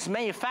 okay? It's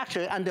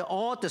manufactured under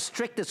all the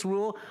strictest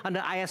rule under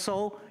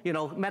ISO,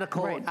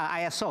 medical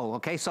ISO,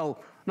 okay? So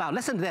now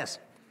listen to this.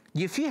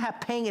 If you have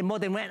pain in more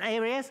than one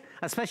areas,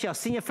 especially our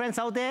senior friends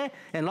out there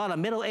and a lot of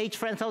middle-aged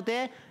friends out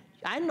there,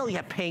 I know you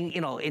have pain,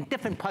 in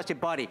different parts of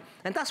your body.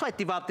 And that's why I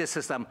developed this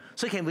system,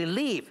 so you can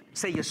relieve,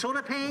 say, your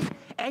shoulder pain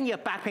and your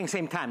back pain at the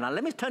same time. Now,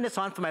 let me turn this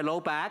on for my low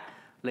back.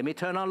 Let me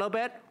turn on a little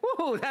bit.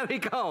 Woo, there we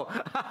go.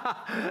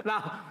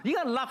 Now, you're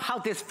gonna love how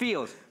this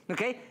feels,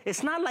 okay?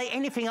 It's not like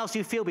anything else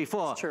you feel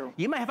before. It's true.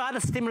 You might have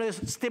other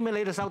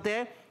stimulators out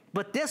there,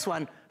 but this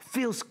one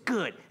feels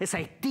good. It's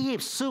a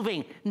deep,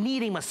 soothing,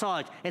 kneading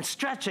massage and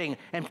stretching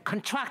and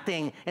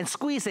contracting and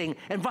squeezing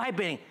and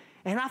vibrating.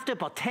 And after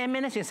about 10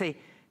 minutes, you say,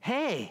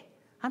 hey,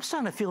 I'm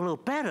starting to feel a little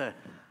better.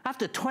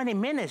 After 20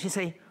 minutes, you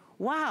say,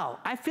 wow,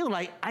 I feel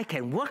like I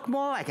can work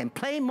more, I can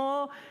play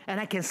more, and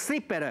I can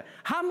sleep better.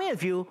 How many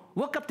of you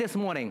woke up this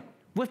morning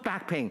with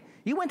back pain.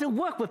 You went to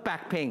work with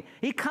back pain.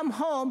 You come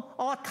home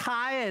all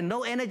tired,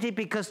 no energy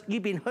because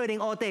you've been hurting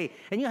all day,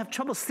 and you have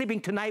trouble sleeping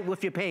tonight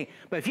with your pain.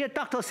 But if you have a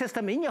doctor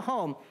system in your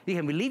home, you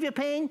can relieve your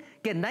pain,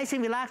 get nice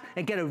and relaxed,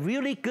 and get a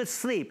really good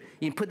sleep.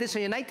 You can put this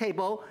on your night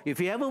table. If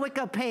you ever wake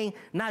up pain,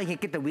 now you can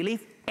get the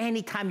relief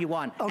anytime you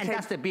want. Okay. And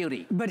that's the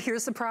beauty. But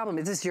here's the problem.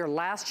 This is your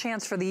last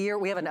chance for the year.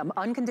 We have an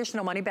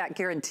unconditional money-back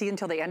guarantee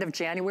until the end of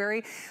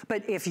January.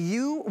 But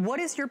what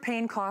is your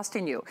pain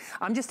costing you?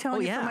 I'm just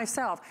telling you for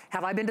myself.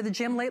 Have I been to the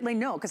gym lately?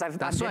 No, because I've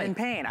been in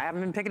pain. I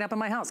haven't been picking up in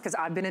my house because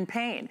I've been in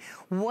pain.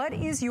 What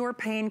is your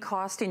pain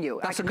costing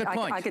you? That's a good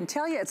point. I can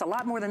tell you it's a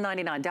lot more than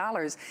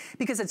 $99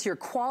 because it's your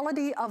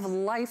quality of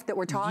life that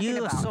we're talking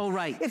about. You are so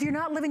right. If you're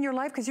not living your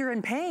life because you're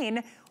in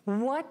pain,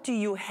 what do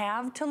you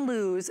have to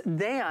lose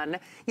than,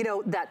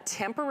 that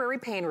temporary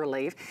pain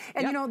relief?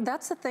 And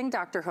that's the thing,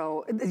 Dr.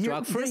 Ho.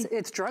 Drug-free.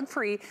 It's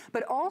drug-free,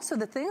 but also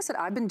the things that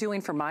I've been doing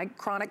for my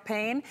chronic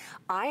pain,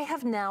 I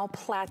have now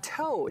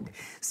plateaued.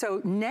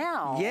 So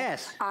now,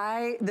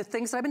 the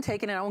things that I've been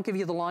taking, and I won't give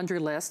you the laundry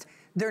list,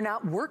 they're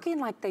not working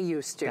like they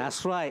used to.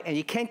 That's right, and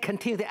you can't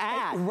continue to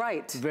add.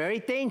 Right. Very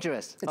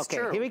dangerous. It's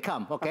true. Here we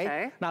come,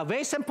 okay? Now,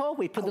 very simple.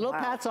 We put the little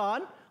pads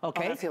on.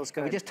 Okay, that feels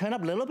good. We just turn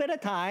up a little bit at a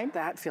time.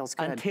 That feels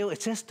good. Until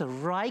it's just the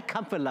right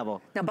comfort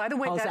level. Now, by the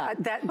way,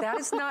 that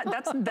is not,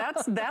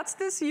 that's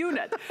this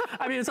unit.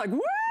 I mean, it's like,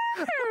 woo!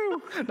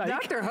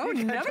 Dr. Ho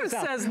never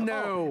says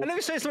no. And let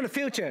me show you some of the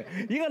future.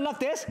 You're gonna love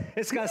this.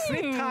 It's got a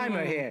sleep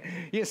timer here.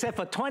 You set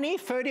for 20,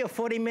 30, or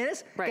 40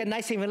 minutes, get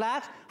nice and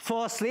relaxed,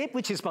 fall asleep,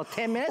 which is about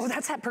 10 minutes. Oh,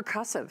 that's that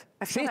percussive.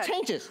 I feel it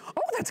changes.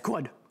 Oh, that's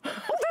good. Oh,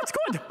 that's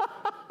good.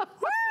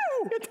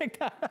 You take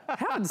that.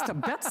 Heavens to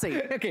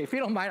Betsy. Okay, if you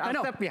don't mind,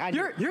 I'll step behind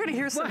you. You're gonna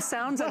hear some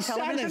sounds on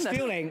television. Sound and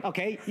feeling,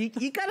 okay?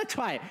 You gotta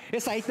try it.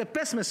 It's like the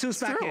best masseuse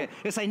back here.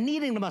 It's like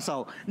kneading the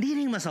muscle,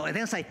 and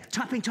then it's like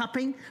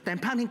chopping, then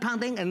pounding,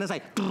 and then it's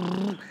like,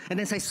 and then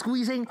it's like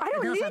squeezing. I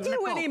don't need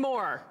you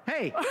anymore.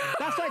 Hey,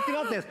 that's why I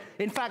developed this.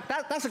 In fact,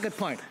 that's a good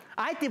point.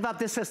 I developed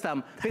this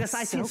system because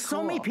I've seen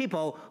so many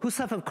people who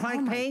suffer from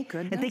chronic pain,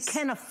 and they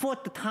can't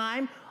afford the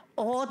time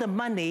or the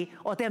money,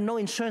 or they have no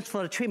insurance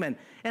for the treatment.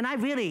 And I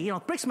really,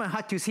 it breaks my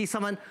heart to see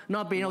someone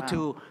not being able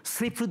to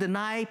sleep through the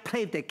night,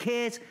 play with their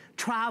kids,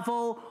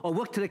 travel, or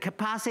work to the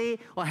capacity,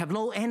 or have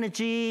low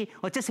energy,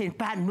 or just in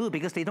bad mood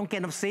because they don't get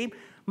enough sleep.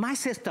 My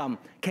system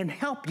can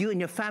help you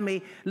and your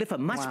family live a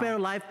much better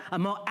life, a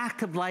more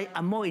active life,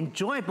 a more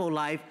enjoyable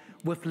life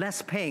with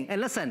less pain.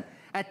 And listen,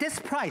 at this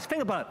price,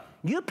 think about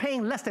it. You're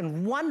paying less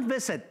than one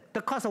visit,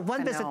 the cost of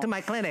one visit to my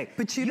clinic.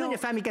 But you and your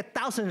family get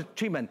thousands of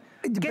treatment.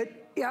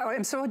 Yeah,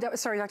 I'm so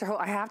sorry, Dr. Ho.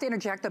 I have to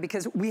interject, though,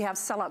 because we have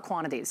sellout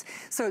quantities.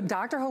 So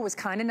Dr. Ho was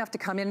kind enough to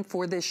come in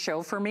for this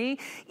show for me.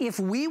 If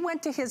we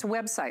went to his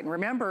website, and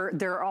remember,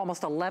 there are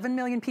almost 11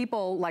 million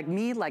people like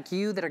me, like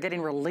you, that are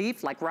getting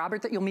relief, like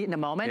Robert that you'll meet in a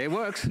moment. It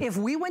works. If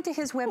we went to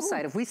his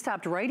website, if we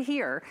stopped right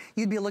here,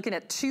 you'd be looking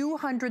at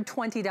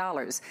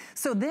 $220.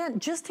 So then,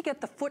 just to get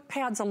the foot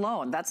pads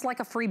alone, that's like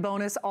a free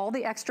bonus, all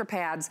the extra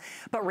pads.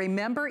 But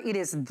remember, it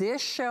is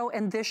this show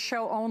and this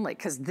show only,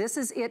 because this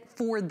is it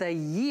for the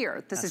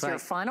year. This is your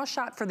final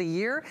shot for the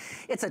year.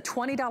 It's a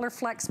 $20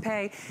 flex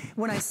pay.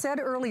 When I said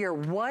earlier,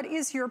 what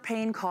is your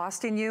pain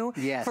costing you?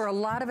 Yes. For a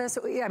lot of us,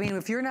 I mean,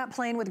 if you're not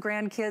playing with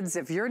grandkids,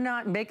 if you're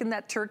not making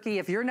that turkey,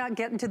 if you're not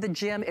getting to the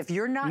gym, if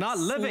you're not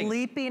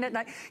sleeping at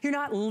night, you're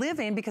not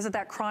living because of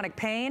that chronic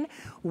pain,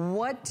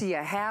 what do you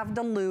have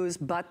to lose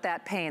but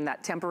that pain,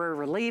 that temporary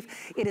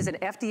relief? It is an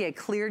FDA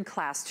cleared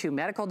Class 2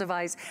 medical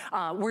device.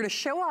 We're going to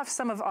show off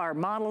some of our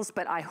models,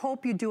 but I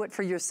hope you do it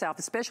for yourself,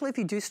 especially if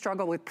you do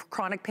struggle with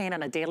chronic pain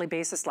on a daily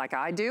basis like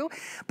I do.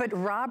 But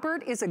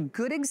Robert is a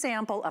good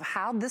example of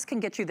how this can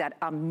get you that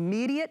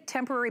immediate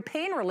temporary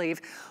pain relief,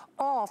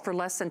 all for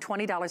less than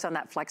 $20 on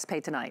that flex pay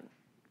tonight.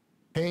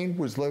 Pain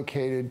was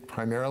located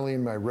primarily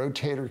in my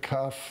rotator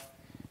cuff,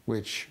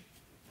 which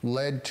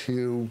led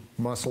to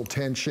muscle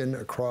tension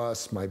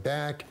across my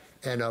back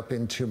and up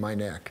into my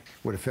neck.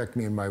 Would affect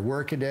me in my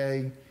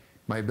workaday,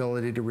 my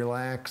ability to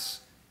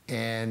relax,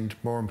 and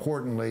more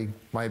importantly,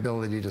 my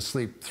ability to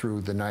sleep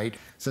through the night.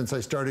 Since I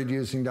started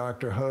using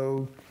Dr.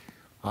 Ho,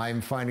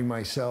 I'm finding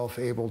myself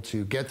able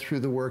to get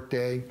through the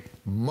workday,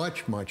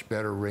 much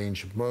better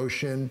range of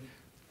motion,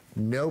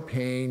 no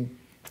pain,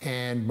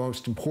 and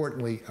most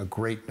importantly, a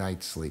great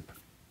night's sleep.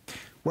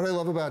 What I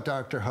love about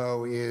Dr.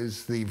 Ho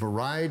is the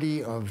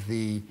variety of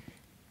the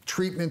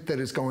treatment that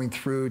is going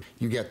through.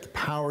 You get the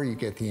power, you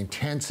get the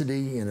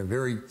intensity in a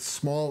very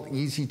small,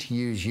 easy to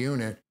use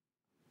unit.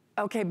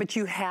 Okay, but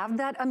you have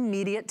that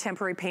immediate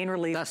temporary pain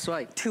relief. That's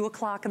right. 2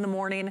 o'clock in the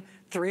morning,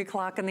 3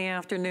 o'clock in the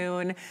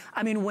afternoon.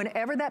 I mean,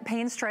 whenever that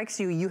pain strikes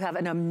you, you have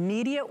an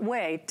immediate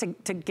way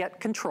to get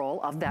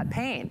control of that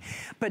pain.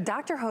 But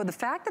Dr. Ho, the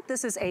fact that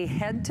this is a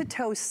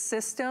head-to-toe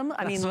system,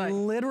 I mean,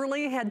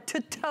 literally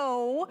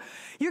head-to-toe,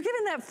 you're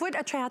giving that foot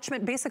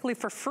attachment basically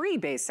for free,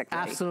 basically.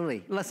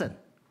 Absolutely. Listen,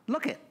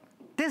 look at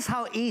this is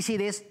how easy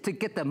it is to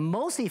get the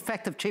most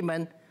effective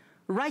treatment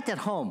right at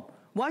home.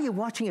 While you're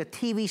watching a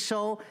TV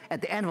show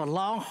at the end of a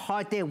long,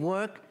 hard day of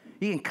work,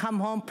 you can come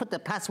home, put the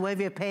pads wherever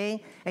you're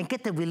paying, and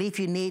get the relief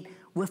you need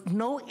with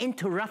no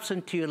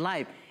interruption to your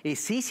life.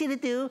 It's easy to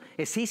do,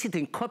 it's easy to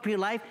incorporate your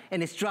life,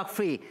 and it's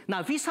drug-free. Now,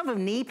 if you suffer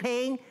knee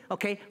pain,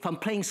 okay, from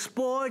playing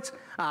sports,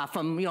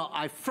 from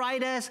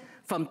arthritis,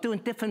 from doing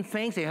different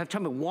things, you have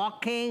trouble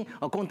walking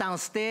or going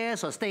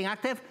downstairs or staying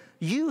active,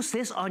 use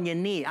this on your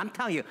knee. I'm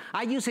telling you,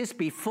 I use this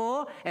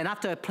before and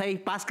after I play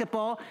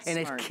basketball, and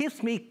it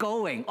keeps me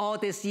going all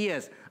these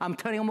years. I'm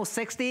turning almost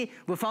 60.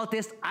 Without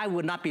this, I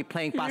would not be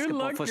playing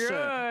basketball for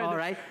sure. All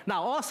right.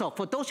 Now, also,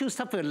 for those who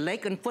suffer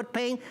leg and foot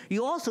pain,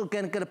 you also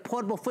can get a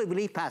portable foot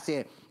relief pads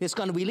here. It's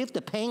going to relieve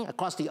the pain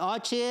across the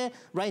arch here,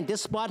 right in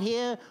this spot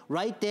here,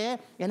 right there,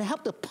 and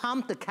help to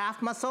pump the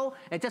calf muscle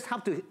and just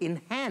help to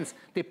enhance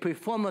the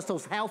performance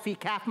of those healthy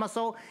calf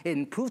muscle,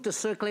 improve the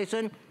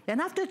circulation. And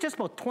after just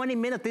about 20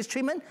 minutes of this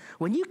treatment,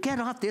 when you get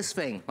off this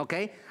thing,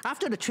 okay,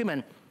 after the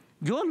treatment,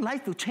 your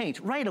life will change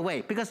right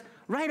away, because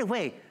right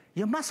away,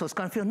 your muscles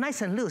gonna feel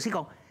nice and loose. You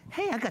go,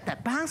 hey, I got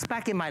that bounce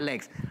back in my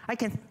legs.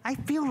 I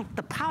feel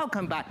the power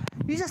come back.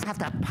 You just have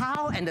that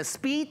power and the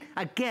speed.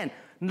 Again,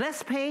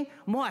 less pain,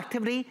 more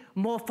activity,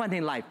 more fun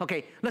in life.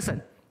 Okay,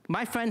 listen,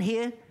 my friend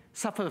here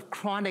suffered with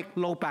chronic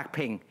low back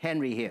pain,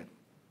 Henry here.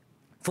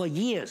 For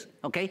years,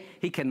 okay,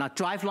 he cannot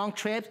drive long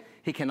trips,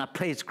 he cannot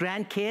play his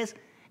grandkids,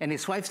 and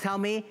his wife tell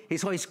me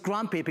he's always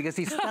grumpy because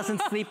he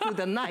doesn't sleep through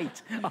the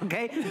night,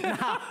 okay?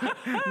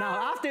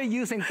 Now after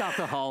using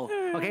Dr. Ho,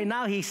 okay,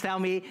 now he's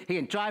telling me he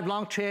can drive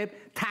long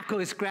trip, tackle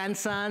his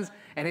grandsons,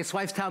 and his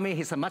wife tell me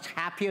he's a much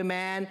happier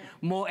man,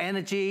 more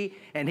energy,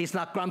 and he's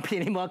not grumpy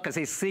anymore because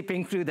he's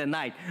sleeping through the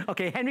night.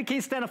 Okay, Henry, can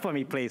you stand up for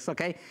me, please,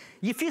 okay?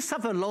 If you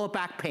suffer lower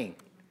back pain,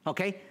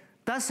 okay,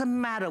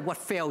 doesn't matter what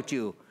failed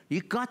you, you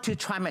got to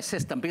try my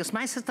system, because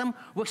my system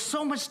works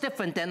so much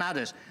different than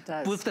others.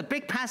 With the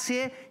big pads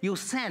here, you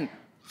send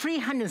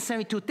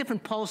 372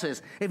 different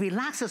pulses. It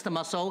relaxes the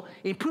muscle,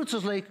 improves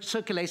the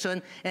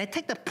circulation, and it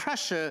takes the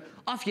pressure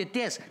off your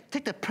disc,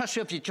 take the pressure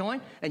off your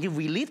joint, and you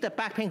relieve the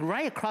back pain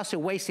right across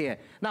your waist here.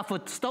 Now, for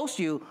those of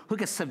you who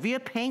get severe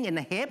pain in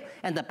the hip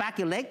and the back of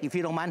your leg, if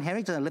you don't mind,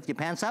 Henry, just lift your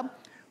pants up.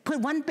 Put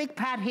one big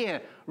pad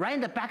here, right in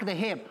the back of the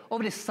hip,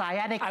 over the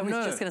sciatic nerve. I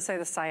was just gonna say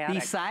the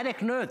sciatic. The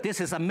sciatic nerve, this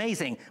is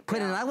amazing.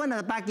 Put another one in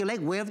the back of your leg,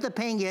 wherever the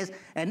pain is,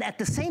 and at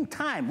the same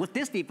time, with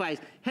this device,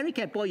 Henry,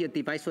 can I borrow your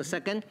device for a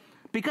second?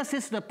 Because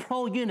this is the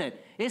Pro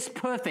unit, it's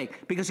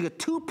perfect, because you got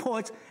 2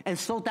 ports, and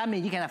so that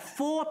means you can have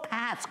 4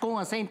 pads going at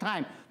the same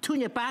time. 2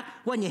 in your back,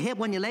 1 in your hip,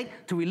 1 in your leg,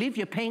 to relieve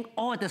your pain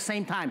all at the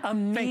same time.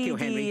 Thank you,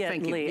 Henry.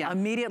 Thank you. Yeah.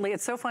 Immediately.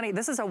 It's so funny.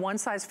 This is a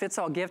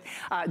one-size-fits-all gift.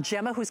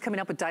 Gemma, who's coming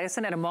up with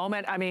Dyson in a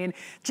moment, I mean,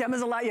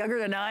 Gemma's a lot younger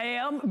than I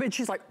am, but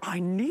she's like,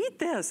 I need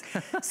this.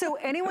 So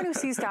anyone who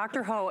sees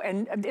Dr. Ho,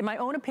 and in my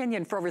own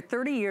opinion, for over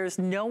 30 years,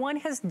 no one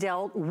has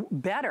dealt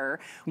better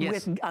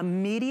with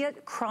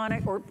immediate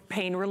chronic or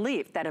pain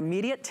relief, that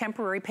immediate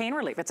temporary pain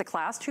relief. It's a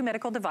class 2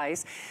 medical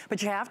device,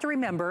 but you have to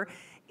remember,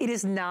 it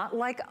is not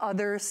like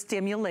other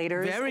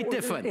stimulators. Very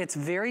different. It's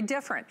very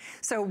different.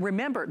 So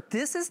remember,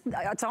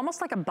 it's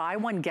almost like a buy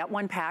one, get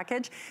one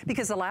package,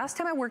 because the last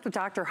time I worked with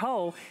Dr.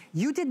 Ho,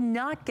 you did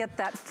not get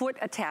that foot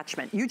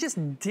attachment. You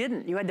just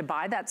didn't. You had to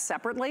buy that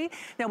separately.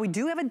 Now, we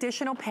do have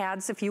additional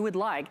pads if you would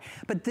like,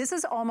 but this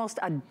is almost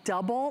a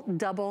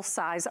double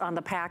size on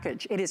the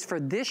package. It is for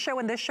this show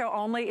and this show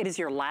only. It is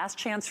your last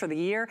chance for the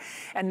year.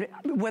 And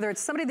whether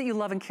it's somebody that you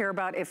love and care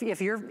about,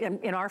 if you're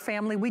in our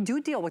family, we do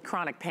deal with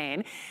chronic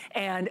pain.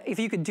 And if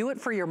you could do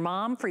it for your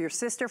mom, for your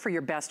sister, for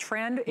your best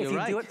friend, if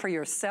you do it for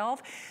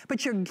yourself,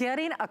 but you're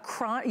getting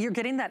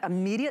that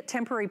immediate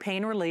temporary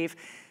pain relief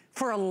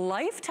for a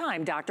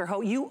lifetime, Dr.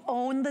 Ho. You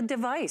own the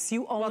device.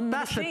 You own the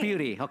machine. That's the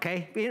beauty,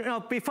 okay? You know,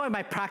 before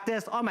my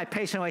practice, all my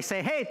patients always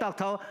say, hey,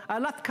 Dr. Ho, I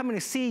love coming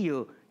to see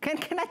you.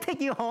 Can I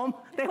take you home?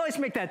 They always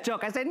make that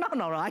joke. I say, no,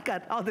 I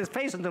got all these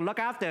patients to look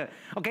after,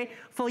 okay?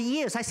 For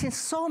years, I've seen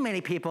so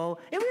many people,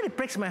 it really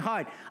breaks my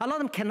heart. A lot of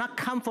them cannot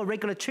come for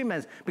regular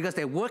treatments because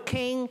they're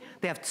working,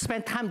 they have to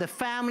spend time with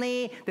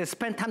family, they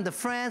spend time with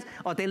friends,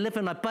 or they live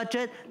on a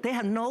budget. They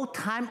have no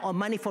time or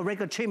money for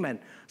regular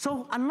treatment.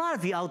 So a lot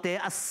of you out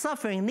there are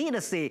suffering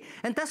needlessly,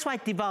 and that's why I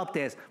developed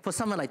this. For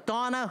someone like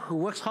Donna, who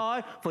works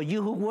hard, for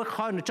you who work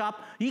hard on the job,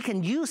 you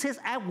can use this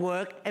at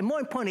work, and more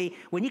importantly,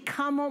 when you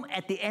come home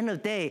at the end of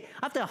the day,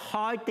 after a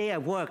hard day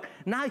at work,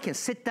 now you can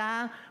sit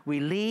down,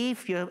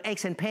 relieve your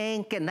aches and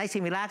pain, get nice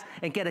and relaxed,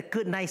 and get a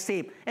good night's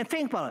sleep. And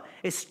think about it,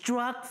 it's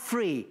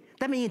drug-free.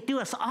 That means you do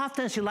as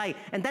often as you like,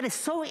 and that is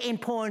so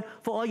important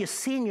for all your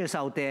seniors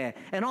out there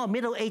and all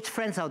middle-aged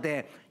friends out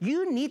there.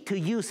 You need to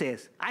use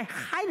this. I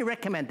highly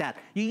recommend that.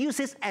 You use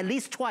this at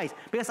least twice,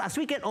 because as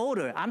we get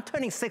older, I'm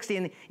turning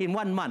 60 in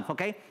 1 month,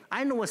 okay?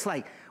 I know what it's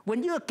like.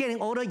 When you're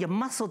getting older, your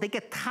muscles, they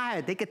get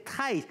tired, they get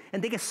tight,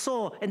 and they get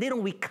sore, and they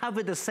don't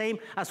recover the same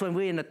as when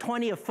we're in the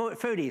 20s or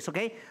 30s,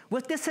 okay?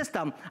 With this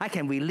system, I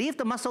can relieve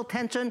the muscle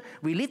tension,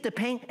 relieve the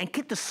pain, and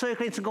keep the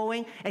circulation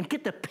going, and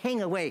get the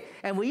pain away.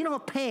 And when you don't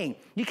have pain,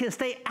 you can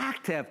stay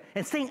active,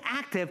 and staying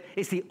active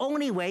is the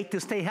only way to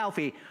stay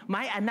healthy.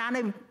 My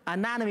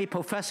anatomy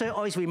professor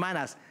always reminds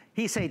us,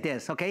 he said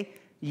this, okay?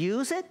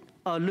 Use it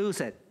or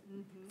lose it.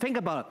 think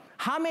about it.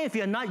 How many of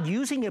you are not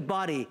using your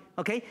body,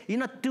 okay? You're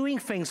not doing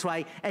things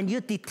right, and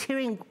you're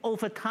deteriorating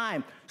over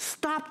time.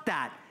 Stop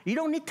that. You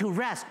don't need to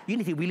rest. You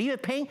need to relieve your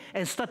pain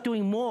and start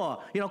doing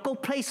more. You know, go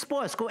play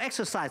sports, go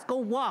exercise, go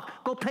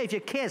walk, go play with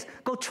your kids,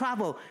 go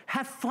travel.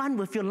 Have fun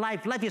with your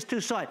life. Life is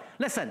too short.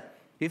 Listen,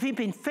 if you've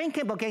been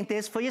thinking about getting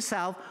this for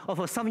yourself or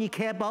for someone you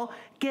care about,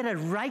 get it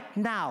right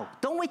now.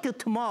 Don't wait till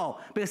tomorrow,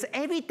 because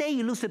every day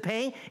you lose the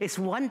pain is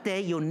one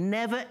day you're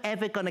never,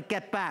 ever gonna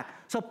get back.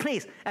 So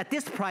please, at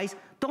this price,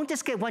 don't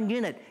just get one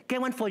unit. Get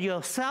one for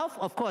yourself,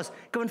 of course.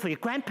 Get one for your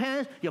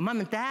grandparents, your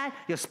mom and dad,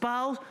 your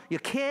spouse,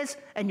 your kids,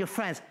 and your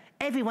friends.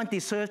 Everyone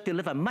deserves to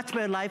live a much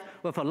better life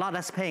with a lot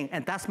less pain,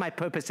 and that's my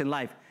purpose in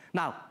life.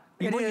 Now,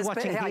 It is,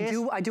 but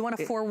I do want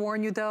to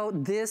forewarn you though,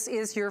 this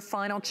is your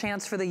final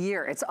chance for the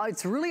year.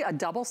 It's really a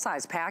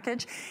double-sized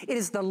package. It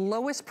is the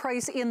lowest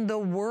price in the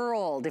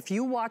world. If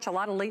you watch a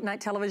lot of late night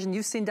television,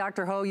 you've seen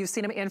Dr. Ho, you've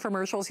seen him in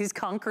infomercials, he's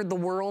conquered the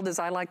world, as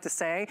I like to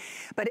say.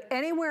 But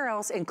anywhere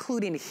else,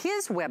 including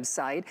his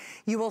website,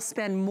 you will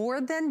spend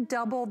more than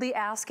double the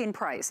asking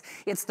price.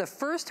 It's the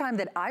first time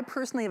that I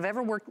personally have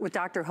ever worked with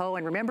Dr. Ho,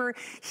 and remember,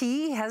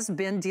 he has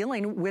been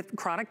dealing with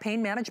chronic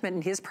pain management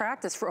in his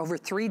practice for over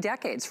 3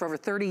 decades, for over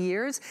 30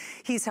 years.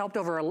 He's helped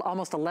over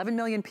almost 11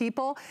 million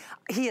people.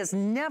 He has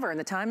never, in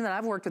the time that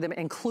I've worked with him,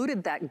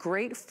 included that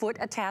great foot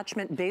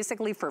attachment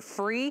basically for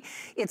free.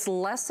 It's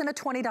less than a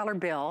 $20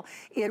 bill.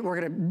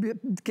 We're gonna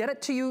get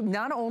it to you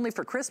not only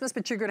for Christmas,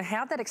 but you're gonna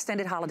have that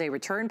extended holiday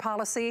return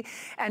policy.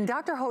 And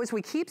Dr. Ho, as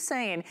we keep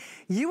saying,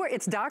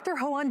 it's Dr.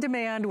 Ho on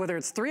demand, whether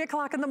it's 3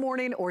 o'clock in the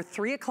morning or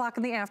 3 o'clock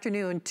in the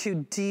afternoon, to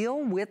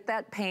deal with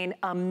that pain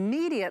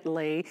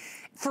immediately,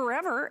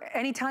 forever,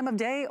 any time of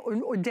day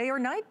or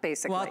night,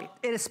 basically. Well,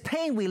 it is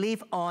pain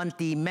relief on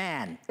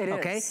demand. It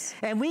is.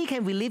 And when you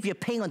can relieve your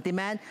pain on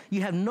demand,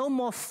 you have no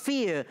more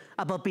fear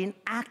about being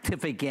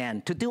active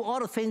again, to do all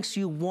the things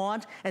you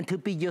want and to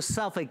be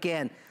yourself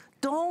again.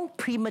 Don't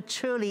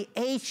prematurely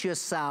age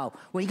yourself.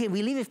 When you can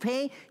relieve your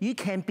pain, you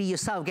can be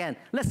yourself again.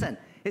 Listen,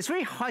 it's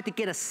very hard to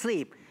get a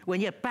sleep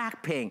when you have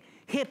back pain,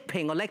 hip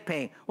pain or leg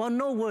pain. Well,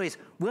 no worries.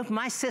 With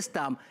my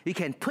system, you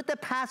can put the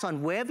pads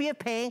on wherever you're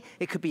pain.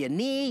 It could be your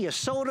knee, your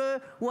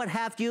shoulder, what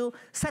have you.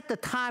 Set the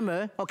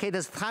timer. Okay,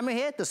 there's a timer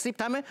here, the sleep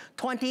timer,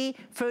 20,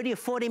 30, or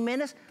 40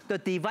 minutes. The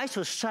device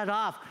will shut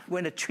off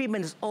when the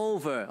treatment is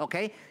over,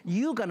 okay?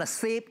 You're gonna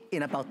sleep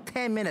in about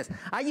 10 minutes.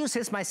 I use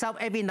this myself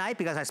every night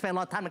because I spend a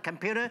lot of time on the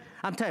computer.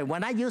 I'm telling you,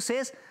 when I use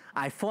this,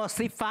 I fall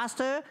asleep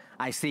faster,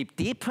 I sleep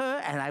deeper,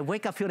 and I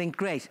wake up feeling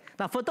great.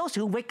 Now, for those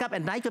who wake up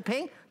at night with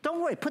pain, don't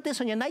worry, put this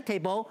on your night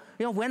table.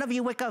 You know, whenever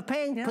you wake up with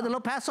pain, put a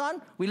little pads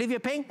on, relieve your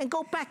pain, and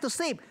go back to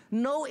sleep.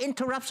 No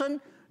interruption,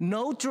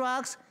 no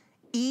drugs,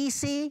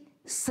 easy,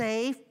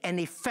 safe, and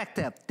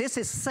effective. This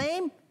is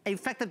same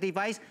effective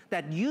device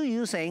that you're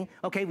using,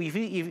 okay,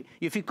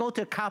 if you go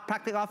to a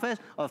chiropractic office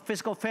or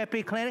physical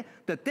therapy clinic,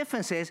 the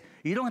difference is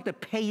you don't have to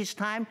pay each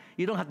time,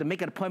 you don't have to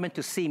make an appointment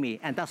to see me,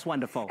 and that's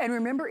wonderful. And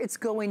remember, it's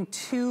going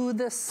to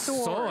the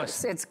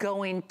source. It's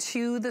going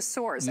to the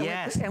source.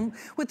 Yes. And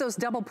with those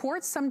double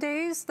ports, some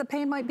days the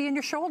pain might be in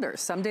your shoulder,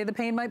 someday the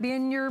pain might be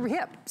in your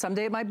hip,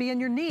 someday it might be in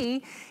your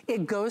knee.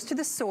 It goes to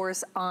the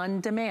source on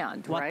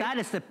demand, well, right? That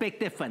is the big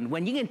difference.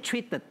 When you can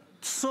treat the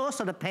source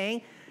of the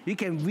pain, you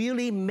can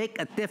really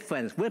make a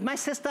difference. With my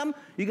system,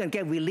 you can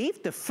get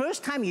relief the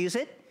first time you use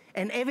it,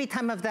 and every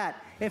time of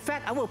that. In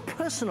fact, I will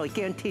personally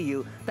guarantee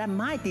you that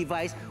my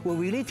device will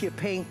relieve your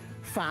pain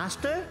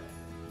faster,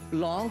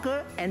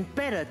 longer, and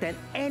better than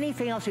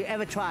anything else you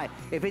ever try.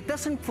 If it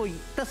doesn't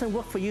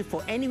work for you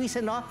for any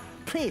reason or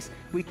please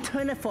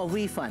return it for a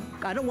refund.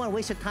 I don't want to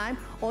waste your time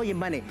or your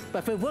money. But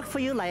if it worked for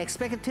you like I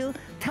expect it to,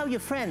 tell your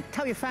friend,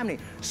 tell your family,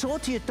 show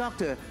it to your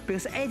doctor,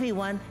 because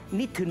everyone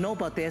needs to know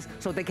about this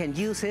so they can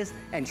use this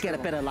and get a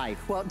better life.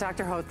 Well,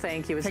 Dr. Ho,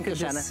 thank you. It's good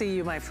to see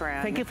you, my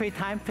friend. Thank you for your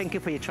time. Thank you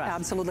for your trust.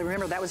 Absolutely.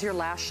 Remember, that was your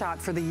last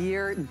shot for the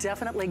year.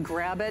 Definitely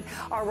grab it.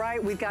 All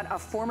right, we've got a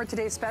Former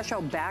Today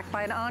special backed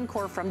by an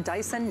encore from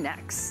Dyson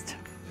next.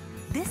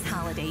 This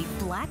holiday,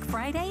 Black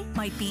Friday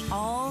might be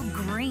all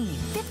green.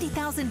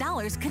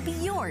 $50,000 could be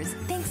yours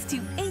thanks to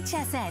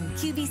HSN,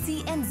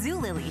 QVC, and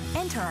Zulily.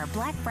 Enter our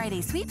Black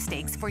Friday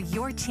sweepstakes for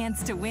your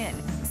chance to win.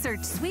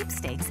 Search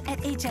sweepstakes at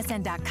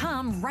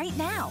hsn.com right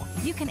now.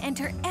 You can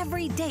enter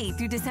every day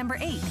through December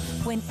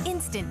 8th. Win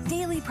instant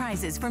daily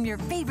prizes from your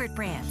favorite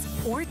brands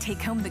or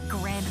take home the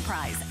grand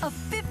prize of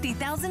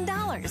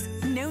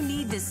 $50,000. No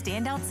need to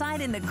stand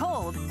outside in the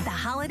cold. The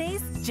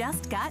holidays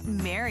just got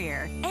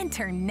merrier.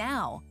 Enter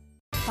now.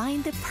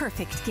 Find the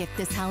perfect gift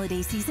this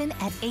holiday season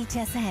at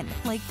HSN,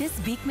 like this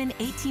Beekman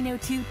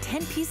 1802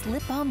 10-piece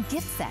lip balm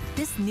gift set.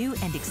 This new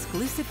and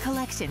exclusive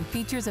collection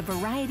features a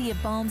variety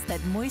of balms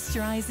that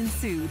moisturize and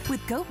soothe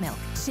with goat milk,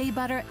 shea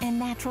butter, and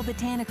natural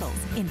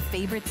botanicals in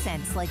favorite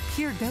scents like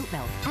pure goat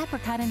milk,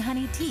 apricot and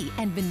honey tea,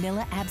 and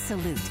vanilla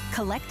absolute.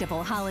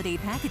 Collectible holiday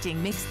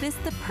packaging makes this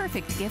the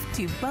perfect gift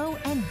to bow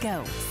and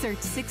go. Search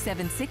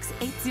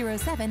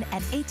 676-807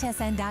 at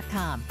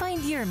hsn.com.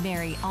 Find your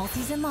merry all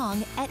season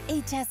long at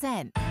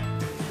HSN.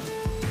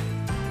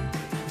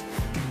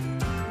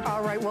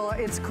 All right, well,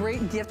 it's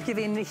great gift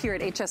giving here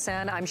at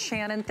HSN. I'm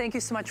Shannon. Thank you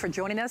so much for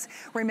joining us.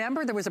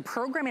 Remember, there was a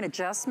programming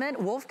adjustment.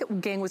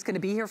 Wolfgang was going to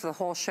be here for the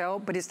whole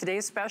show, but his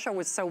today's special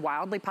was so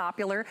wildly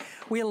popular.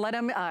 We let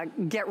him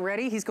get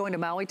ready. He's going to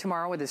Maui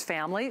tomorrow with his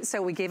family,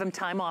 so we gave him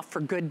time off for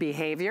good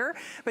behavior.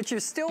 But you're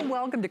still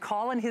welcome to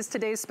call in his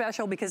today's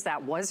special because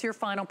that was your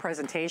final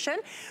presentation.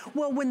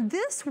 Well, when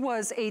this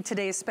was a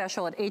today's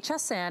special at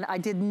HSN, I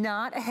did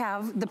not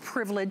have the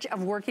privilege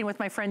of working with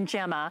my friend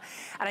Gemma,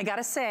 and I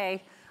gotta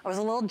say, I was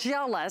a little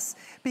jealous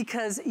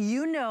because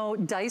you know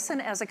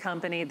Dyson as a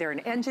company, they're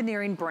an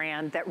engineering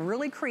brand that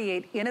really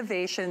create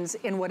innovations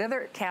in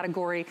whatever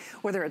category,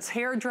 whether it's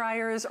hair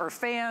dryers or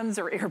fans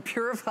or air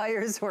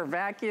purifiers or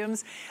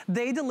vacuums,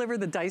 they deliver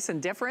the Dyson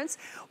difference.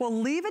 Well,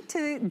 leave it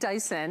to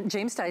Dyson,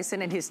 James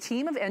Dyson and his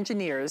team of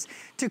engineers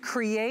to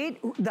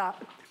create the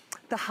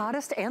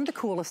hottest and the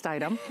coolest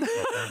item.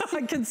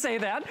 I can say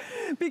that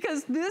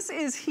because this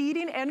is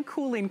heating and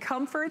cooling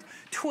comfort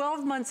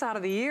 12 months out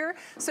of the year.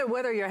 So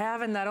whether you're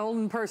having that old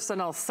and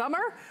personal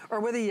summer or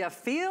whether you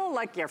feel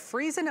like you're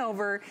freezing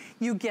over,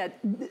 you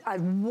get a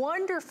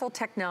wonderful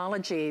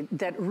technology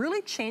that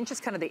really changes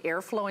kind of the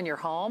airflow in your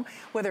home,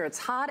 whether it's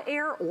hot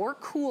air or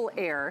cool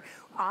air.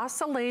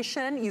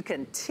 Oscillation, you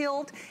can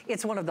tilt.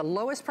 It's one of the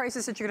lowest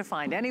prices that you're gonna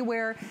find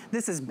anywhere.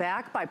 This is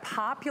backed by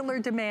popular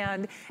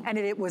demand, and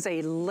it was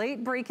a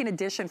late-breaking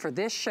edition for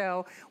this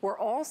show. We're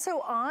also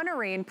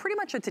honoring pretty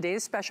much a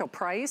today's special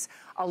price,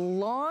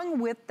 along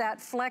with that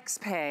flex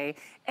pay,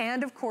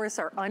 and of course,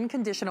 our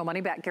unconditional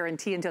money-back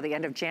guarantee until the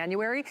end of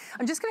January.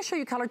 I'm just gonna show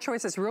you color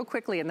choices real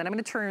quickly, and then I'm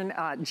gonna turn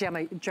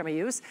Gemma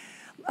use.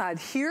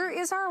 Here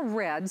is our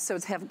red, so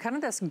it's have kind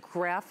of this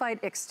graphite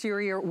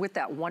exterior with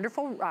that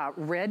wonderful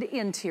red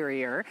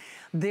interior.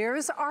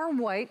 There's our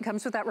white,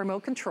 comes with that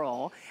remote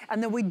control.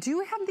 And then we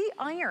do have the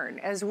iron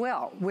as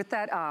well with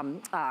that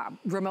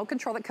remote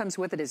control that comes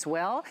with it as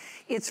well.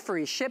 It's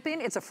free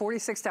shipping. It's a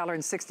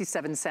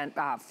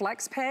 $46.67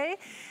 flex pay.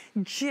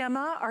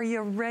 Gemma, are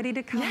you ready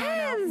to come on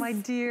out, my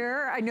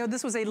dear? I know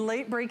this was a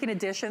late-breaking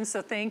edition,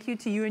 so thank you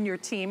to you and your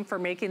team for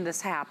making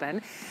this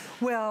happen.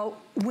 Well,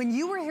 when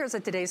you were here as a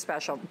today's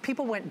special,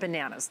 people went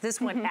bananas.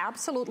 This went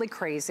absolutely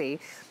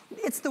crazy.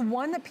 It's the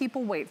one that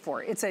people wait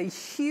for. It's a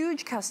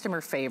huge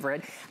customer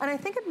favorite, and I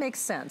think it makes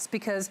sense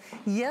because,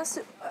 yes,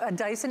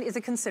 Dyson is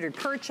a considered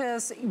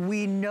purchase.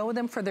 We know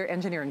them for their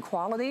engineering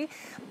quality,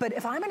 but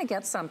if I'm gonna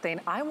get something,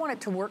 I want it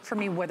to work for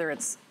me whether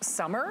it's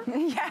summer,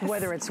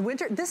 whether it's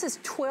winter. This is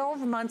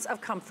 12 months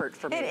of comfort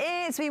for me.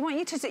 It is. We want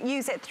you to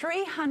use it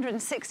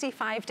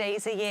 365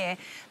 days a year.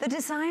 The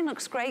design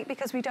looks great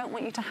because we don't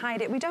want you to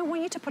hide it. We don't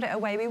want you to put it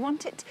away. We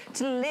want it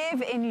to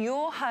live in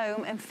your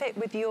home and fit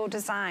with your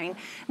design.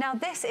 Now,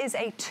 this is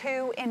a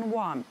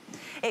 2-in-1.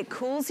 It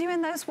cools you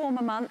in those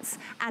warmer months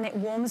and it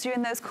warms you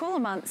in those cooler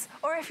months.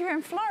 Or if you're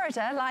in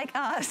Florida like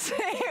us,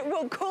 it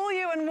will cool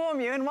you and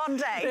warm you in one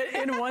day.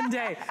 In one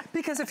day.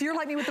 Because if you're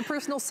like me with the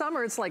personal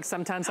summer, it's like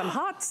sometimes I'm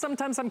hot,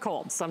 sometimes I'm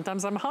cold.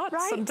 Sometimes I'm hot,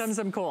 sometimes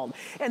I'm cold.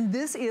 And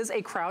this is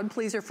a crowd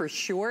pleaser for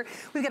sure.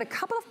 We've got a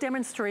couple of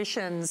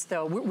demonstrations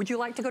though. Would you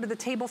like to go to the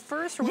table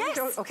first? Or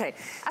okay.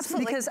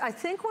 Absolutely. Because I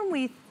think when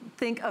we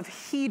think of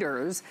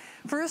heaters,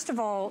 first of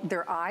all,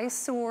 they're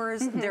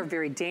eyesores. They're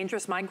very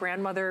dangerous. My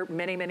grandmother,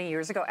 many, many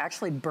years ago,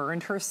 actually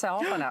burned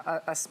herself on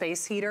a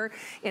space heater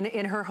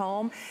in her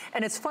home.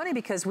 And it's funny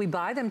because we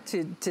buy them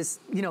to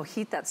you know,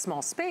 heat that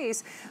small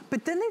space,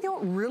 but then they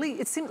don't really,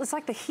 it's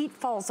like the heat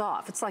falls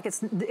off. It's like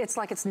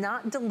it's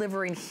not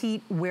delivering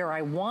heat where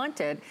I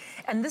want it.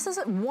 And this is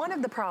one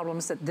of the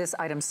problems that this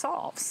item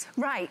solves.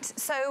 Right,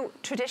 so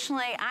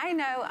traditionally,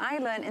 I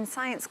learned in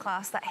science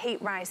class that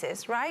heat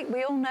rises, right?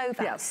 We all know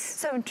that. Yes.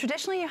 So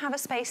traditionally you have a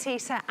space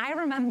heater. I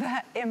remember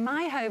in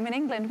my home in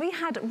England, we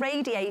had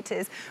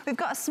radiators. We've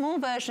got a small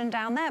version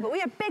down there, but we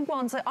had big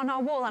ones on our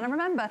wall. And I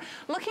remember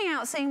looking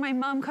out, seeing my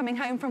mum coming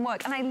home from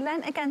work, and I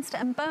leant against it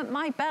and burnt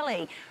my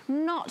belly.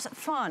 Not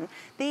fun.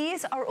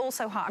 These are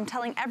also hot. I'm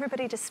telling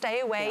everybody to stay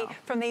away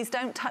from these,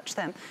 don't touch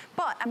them.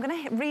 But I'm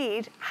gonna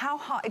read how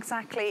hot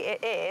exactly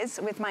it is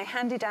with my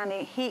handy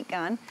dandy heat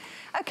gun.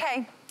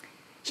 Okay.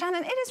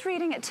 Shannon, it is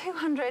reading at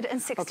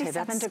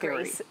 267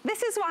 degrees. Scary.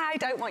 This is why I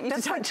don't want you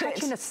to touch it. That's like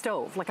touching a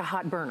stove, like a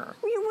hot burner.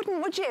 You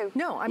wouldn't, would you?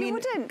 No, I mean, you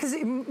wouldn't. Because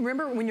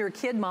remember when you were a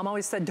kid, Mom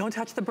always said, don't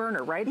touch the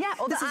burner, right? Yeah,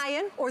 or the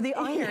iron. Or the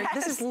iron. Yes.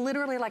 This is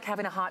literally like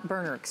having a hot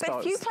burner exposed. But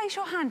if you place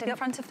your hand in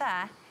front of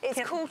there,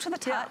 it's cool to the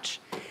touch.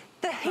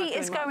 The heat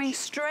is going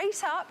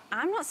straight up.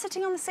 I'm not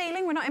sitting on the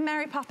ceiling. We're not in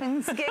Mary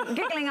Poppins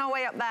giggling our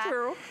way up there.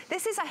 True.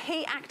 This is a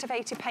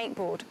heat-activated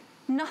paintboard.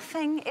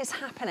 Nothing is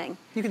happening.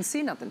 You can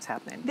see nothing's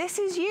happening. This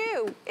is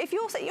you. If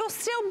you're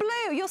still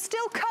blue, you're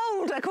still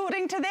cold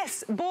according to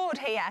this board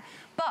here.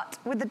 But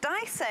with the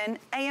Dyson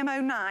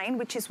AM09,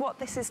 which is what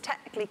this is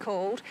technically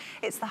called,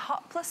 it's the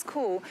Hot Plus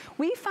Cool,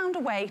 we found a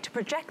way to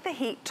project the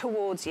heat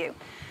towards you.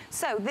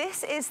 So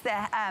this is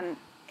the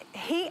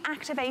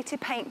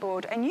heat-activated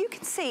paintboard, and you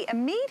can see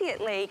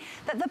immediately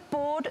that the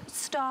board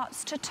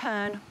starts to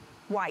turn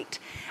white.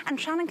 And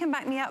Shannon can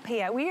back me up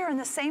here. We are in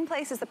the same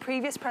place as the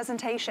previous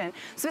presentation.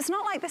 So it's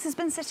not like this has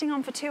been sitting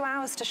on for 2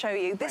 hours to show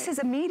you. This has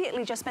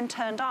immediately just been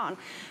turned on,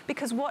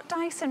 because what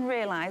Dyson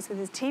realized with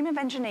his team of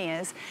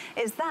engineers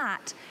is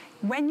that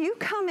when you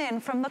come in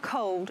from the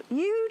cold,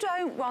 you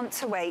don't want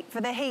to wait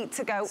for the heat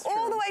to go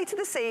all the way to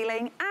the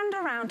ceiling and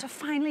around to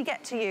finally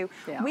get to you.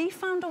 Yeah. We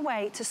found a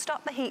way to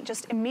stop the heat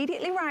just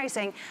immediately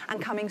rising and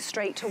coming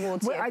straight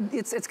towards you.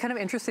 It's kind of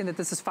interesting that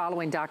this is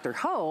following Dr.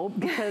 Ho,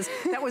 because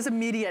that was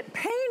immediate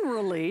pain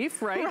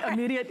relief, right?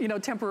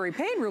 Immediate, temporary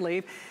pain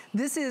relief.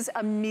 This is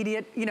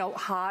immediate,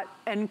 hot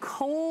and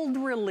cold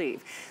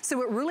relief.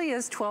 So it really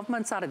is 12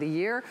 months out of the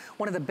year.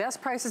 One of the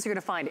best prices you're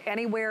gonna find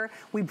anywhere.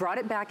 We brought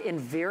it back in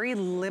very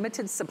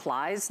limited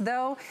supplies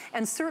though.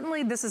 And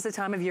certainly this is the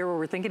time of year where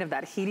we're thinking of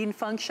that heating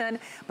function.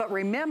 But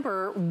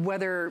remember,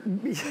 whether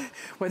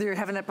you're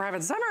having that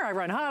private summer, I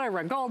run hot, I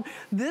run cold,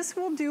 this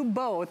will do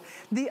both.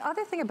 The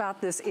other thing about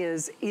this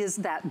is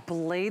that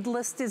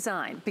bladeless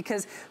design,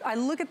 because I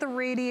look at the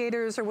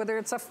radiators, or whether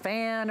it's a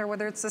fan or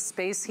whether it's a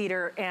space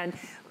heater, and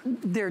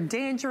they're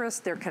dangerous,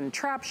 they're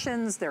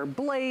contraptions, they're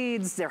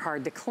blades, they're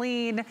hard to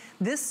clean.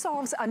 This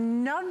solves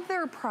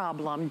another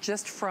problem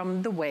just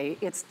from the way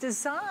it's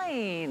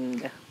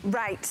designed.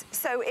 Right,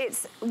 so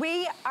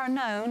we are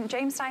known,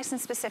 James Dyson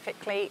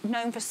specifically,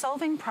 known for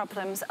solving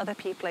problems other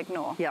people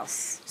ignore.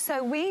 Yes.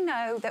 So we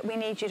know that we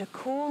need you to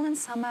cool in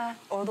summer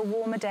or the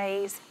warmer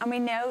days, and we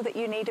know that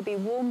you need to be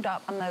warmed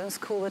up on those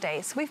cooler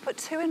days. So we've put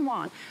 2 in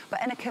 1,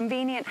 but in a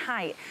convenient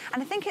height.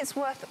 And I think it's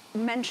worth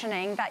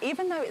mentioning that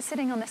even though it's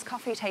sitting on this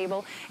coffee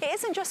table, it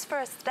isn't just for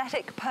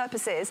aesthetic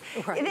purposes.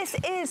 Right. This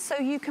is so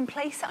you can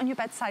place it on your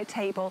bedside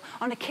table,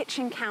 on a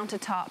kitchen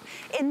countertop,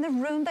 in the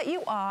room that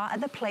you are,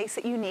 at the place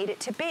that you need it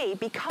to be,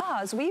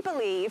 because we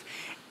believe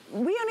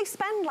we only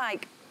spend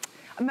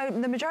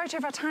the majority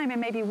of our time in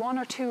maybe 1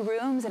 or 2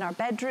 rooms, in our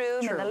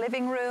bedroom, in the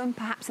living room,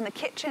 perhaps in the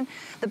kitchen,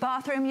 the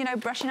bathroom,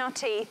 brushing our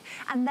teeth.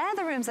 And they're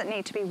the rooms that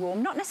need to be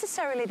warm, not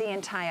necessarily the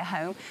entire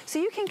home. So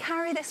you can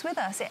carry this with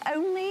us. It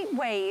only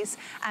weighs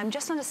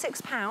just under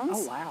 6 pounds.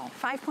 Oh, wow.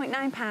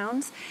 5.9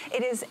 pounds.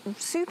 It is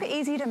super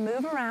easy to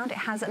move around. It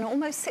has an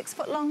almost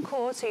 6-foot long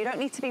cord, so you don't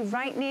need to be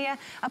right near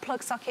a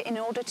plug socket in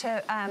order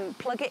to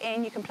plug it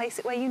in. You can place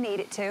it where you need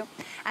it to.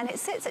 And it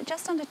sits at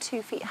just under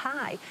 2 feet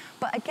high.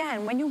 But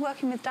again, when you're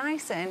working with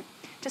Dyson,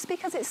 just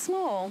because it's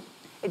small,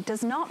 it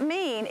does not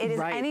mean it is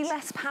any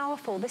less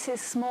powerful. This is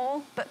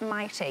small but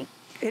mighty.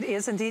 It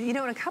is indeed.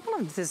 And a couple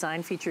of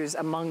design features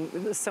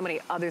among so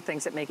many other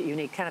things that make it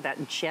unique, kind of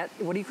that jet,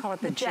 what do you call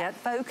it? The jet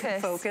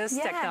focus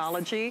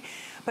technology.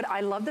 But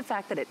I love the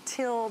fact that it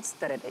tilts,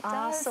 that it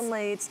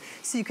oscillates,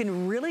 so you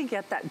can really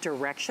get that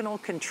directional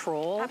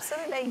control.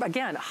 Absolutely.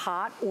 Again,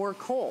 hot or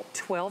cold,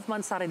 12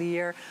 months out of the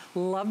year.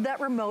 Love that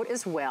remote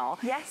as well.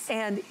 Yes.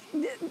 And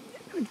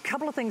a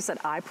couple of things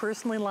that I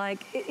personally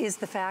like is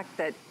the fact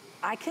that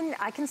I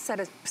can set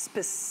a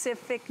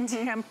specific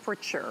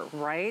temperature,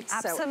 right?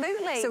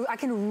 Absolutely. So I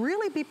can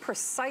really be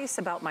precise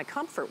about my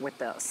comfort with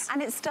this.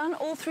 And it's done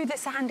all through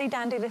this handy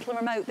dandy little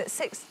remote that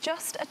sits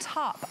just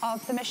atop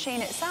of the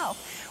machine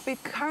itself.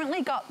 We've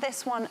currently got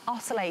this one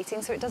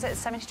oscillating, so it does it at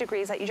 70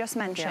 degrees like you just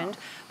mentioned.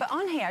 Yeah. But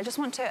on here, I just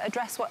want to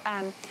address what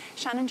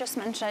Shannon just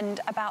mentioned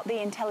about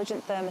the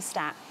intelligent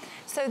thermostat.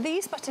 So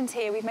these buttons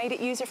here, we've made it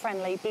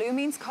user-friendly. Blue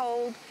means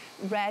cold,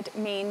 red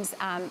means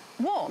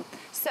warm.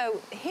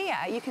 So here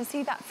you can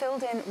see that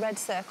filled in red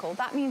circle.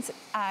 That means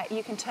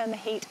you can turn the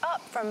heat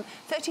up from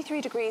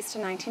 33 degrees to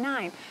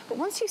 99. But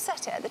once you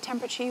set it at the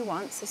temperature you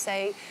want, so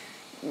say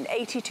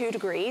 82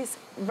 degrees,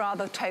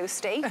 rather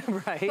toasty,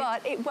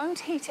 but it won't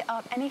heat it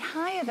up any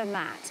higher than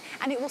that.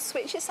 And it will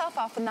switch itself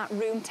off when that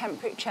room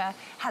temperature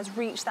has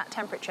reached that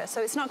temperature.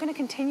 So it's not going to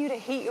continue to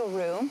heat your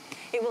room.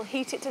 It will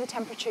heat it to the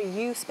temperature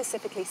you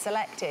specifically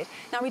selected.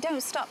 Now we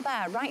don't stop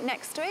there. Right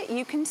next to it,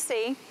 you can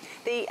see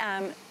the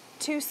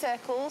 2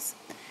 circles,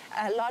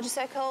 a larger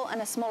circle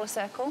and a smaller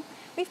circle.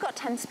 We've got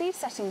 10 speed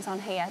settings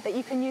on here that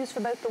you can use for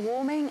both the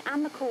warming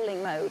and the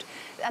cooling mode.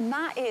 And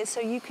that is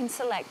so you can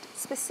select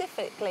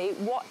specifically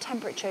what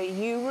temperature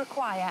you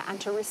require and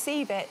to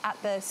receive it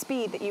at the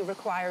speed that you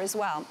require as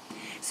well.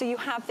 So you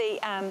have the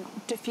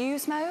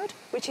diffuse mode,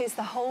 which is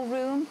the whole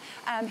room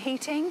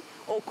heating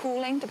or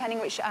cooling, depending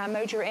which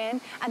mode you're in.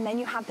 And then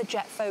you have the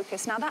jet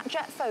focus. Now that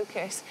jet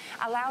focus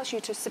allows you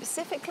to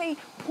specifically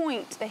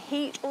point the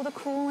heat or the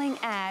cooling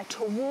air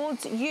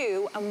towards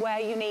you and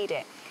where you need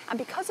it. And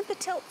because of the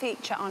tilt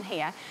feature on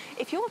here,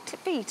 if your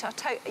feet are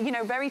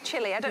very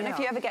chilly, I don't know if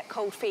you ever get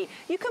cold feet,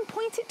 you can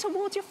point it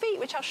towards your feet,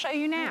 which I'll show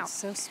you now. That's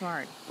so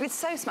smart. It's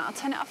so smart. I'll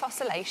turn it off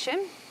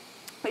oscillation,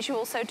 which you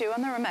also do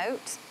on the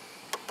remote.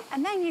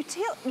 And then you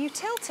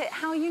tilt it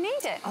how you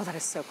need it. Oh, that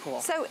is so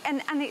cool. So,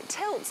 and it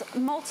tilts,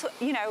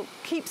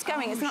 keeps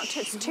going. It's not,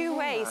 it's 2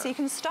 ways, so you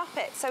can stop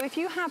it. So if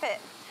you have it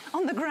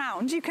on the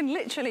ground, you can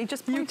literally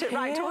just point it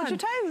right towards your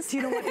toes. Do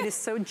you know what? It is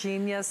so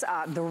genius.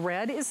 The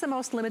red is the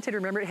most limited.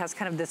 Remember, it has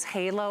kind of this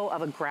halo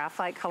of a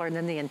graphite color, and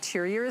then the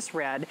interior is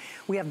red.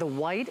 We have the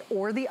white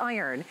or the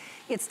iron.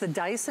 It's the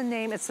Dyson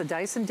name. It's the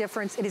Dyson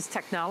difference. It is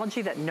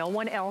technology that no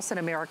one else in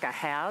America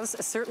has,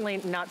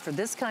 certainly not for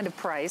this kind of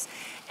price.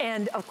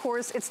 And of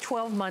course, it's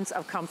 12 months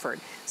of comfort.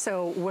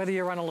 So whether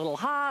you run a little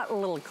hot, a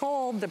little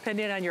cold,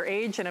 depending on your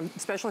age, and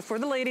especially for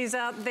the ladies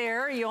out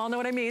there, you all know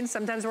what I mean.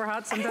 Sometimes we're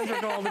hot, sometimes we're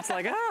cold. It's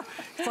like,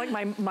 it's like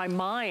my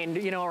mind,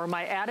 you know, or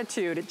my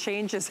attitude, it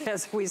changes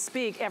as we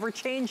speak, ever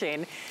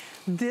changing.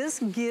 This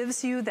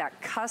gives you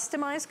that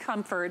customized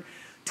comfort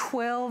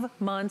 12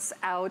 months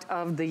out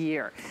of the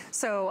year.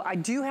 So I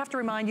do have to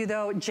remind you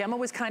though, Gemma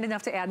was kind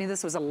enough to add me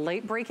this. Was a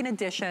late breaking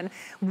edition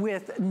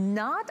with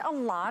not a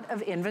lot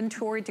of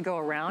inventory to go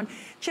around.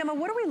 Gemma,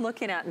 what are we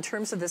looking at in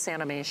terms of this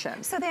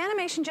animation? So the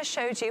animation just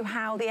showed you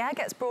how the air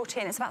gets brought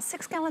in. It's about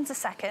 6 gallons a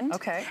second.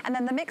 Okay. And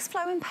then the mixed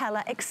flow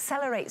impeller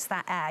accelerates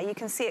that air. You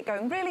can see it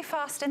going really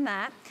fast in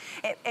there.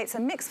 It's a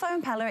mixed flow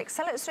impeller,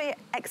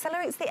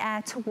 accelerates the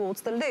air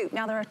towards the loop.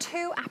 Now there are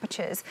 2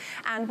 apertures,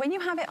 and when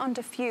you have it on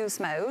diffuse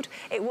mode,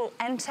 it will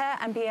enter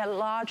and be a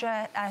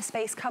larger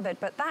space covered,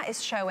 but that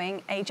is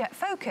showing a jet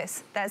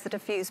focus. There's the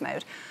diffuse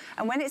mode.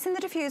 And when it's in the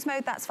diffuse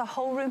mode, that's for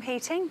whole room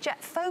heating.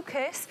 Jet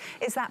focus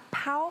is that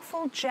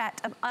powerful jet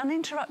of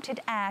uninterrupted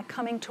air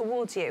coming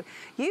towards you.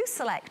 You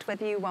select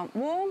whether you want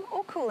warm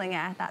or cooling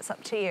air. That's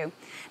up to you.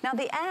 Now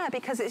the air,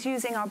 because it's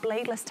using our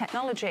bladeless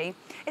technology,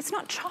 it's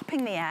not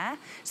chopping the air,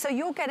 so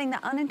you're getting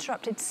that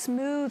uninterrupted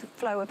smooth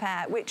flow of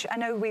air, which I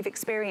know we've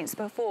experienced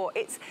before.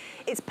 It's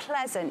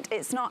pleasant,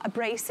 it's not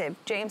abrasive.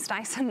 James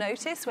Dyson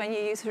noticed when you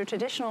use a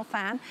traditional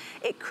fan,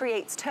 it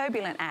creates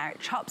turbulent air, it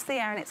chops the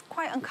air, and it's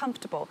quite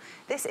uncomfortable.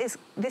 This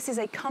is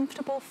a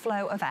comfortable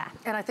flow of air.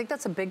 And I think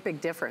that's a big,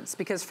 big difference,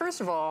 because first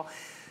of all,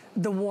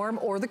 the warm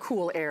or the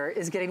cool air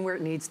is getting where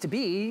it needs to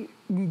be,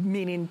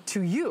 meaning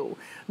to you,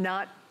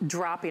 not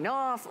dropping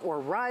off or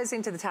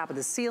rising to the top of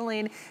the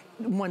ceiling.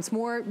 Once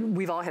more,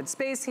 we've all had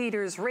space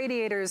heaters,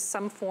 radiators,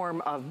 some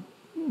form of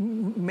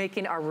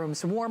making our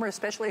rooms warmer,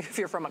 especially if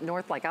you're from up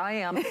north like I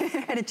am.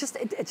 And it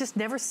just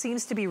never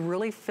seems to be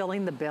really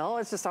filling the bill.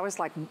 It's just always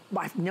like,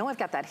 I know I've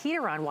got that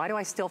heater on. Why do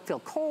I still feel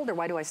cold, or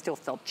why do I still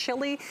feel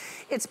chilly?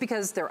 It's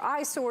because they're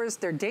eyesores,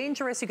 they're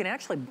dangerous. You can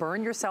actually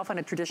burn yourself on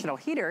a traditional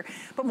heater.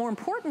 But more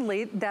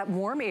importantly, that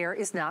warm air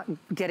is not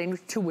getting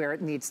to where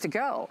it needs to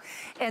go.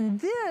 And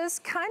this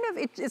kind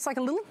of, it's like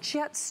a little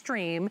jet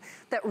stream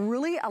that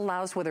really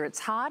allows, whether it's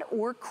hot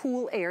or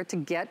cool air, to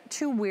get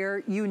to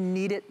where you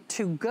need it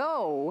to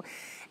go.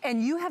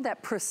 And you have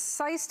that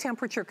precise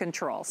temperature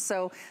control.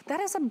 So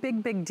that is a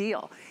big, big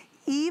deal.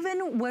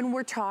 Even when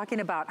we're talking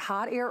about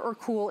hot air or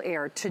cool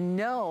air, to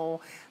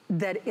know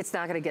that it's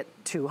not gonna get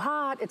too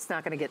hot, it's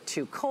not gonna get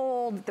too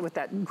cold, with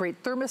that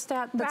great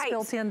thermostat that's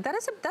built in.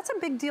 That's a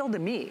big deal to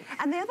me.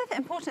 And the other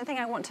important thing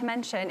I want to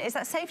mention is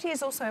that safety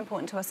is also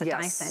important to us at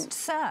Dyson.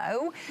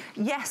 So,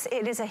 yes,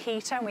 it is a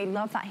heater, and we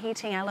love that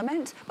heating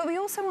element, but we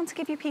also want to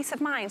give you peace of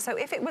mind. So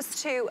if it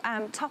was to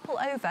topple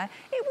over,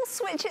 it will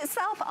switch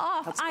itself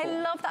off. That's cool.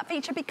 I love that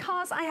feature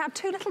because I have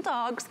 2 little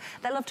dogs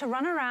that love to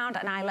run around,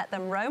 and I let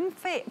them roam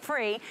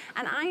free,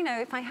 and I know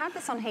if I had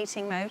this on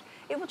heating mode,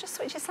 it will just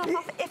switch itself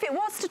off. If it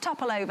was to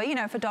topple over, you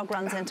know, if a dog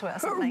runs into it or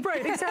something.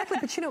 Right, exactly.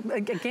 But you know,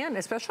 again,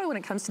 especially when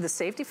it comes to the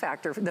safety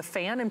factor, the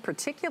fan in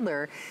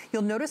particular,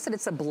 you'll notice that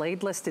it's a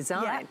bladeless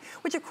design,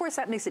 which of course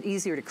that makes it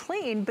easier to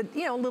clean, but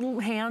you know, little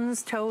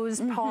hands,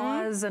 toes,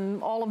 paws,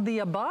 and all of the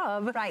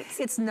above. Right.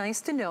 It's nice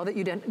to know that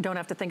you don't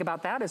have to think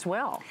about that as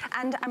well.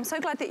 And I'm so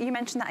glad that you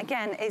mentioned that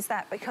again, is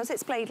that because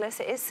it's bladeless,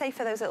 it is safe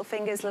for those little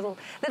fingers, little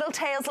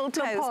tails, little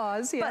toes. Little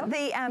paws, yeah. But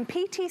the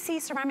PTC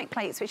ceramic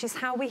plates, which is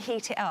how we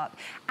heat it up,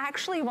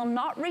 actually will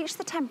not reach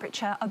the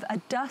temperature of a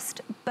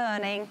dust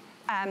burning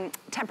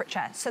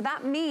temperature. So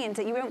that means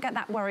that you won't get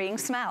that worrying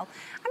smell.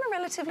 I'm a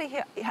relatively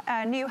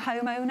new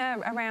homeowner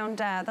around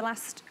the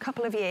last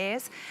couple of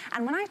years,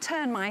 and when I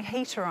turned my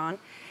heater on,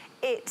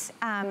 it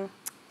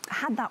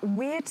had that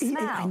weird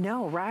smell. I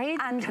know, right?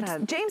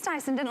 And James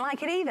Dyson didn't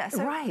like it either.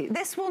 So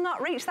this will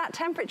not reach that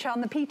temperature on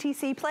the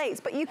PTC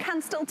plates, but you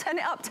can still turn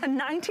it up to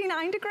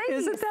 99 degrees.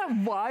 Isn't that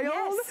wild?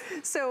 Yes.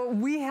 So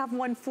we have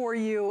one for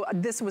you.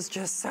 This was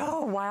just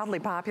so wildly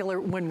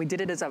popular when we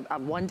did it as a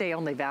one-day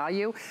only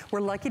value.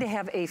 We're lucky to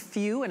have a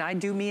few, and I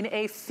do mean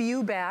a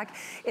few back.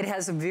 It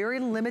has very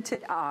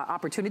limited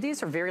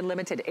opportunities or very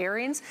limited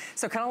airings.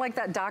 So kind of like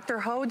that Dr.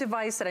 Ho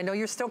device that I know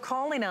you're still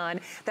calling on,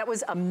 that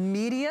was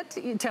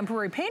immediate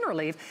temporary pain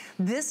relief.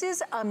 This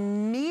is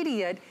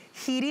immediate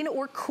heating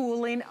or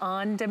cooling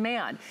on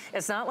demand.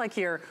 It's not like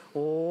you're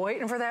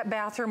waiting for that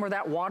bathroom or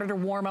that water to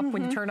warm up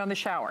when you turn on the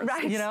shower.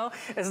 Right. You know,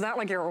 it's not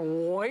like you're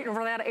waiting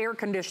for that air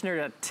conditioner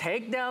to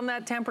take down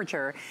that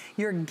temperature.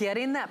 You're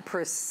getting that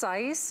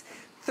precise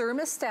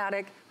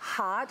thermostatic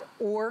hot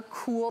or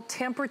cool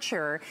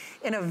temperature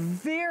in a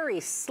very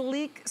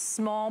sleek,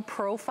 small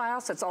profile,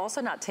 so it's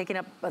also not taking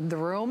up the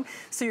room.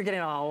 So you're getting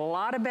a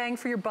lot of bang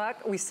for your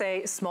buck. We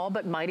say small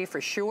but mighty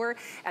for sure.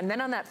 And then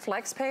on that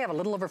flex pay of a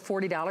little over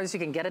 $40, you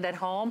can get it at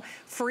home.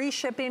 Free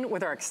shipping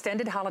with our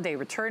extended holiday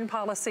return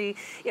policy.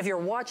 If you're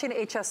watching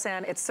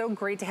HSN, it's so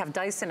great to have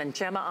Dyson and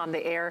Gemma on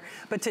the air,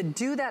 but to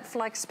do that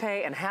flex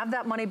pay and have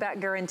that money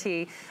back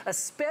guarantee,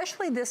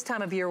 especially this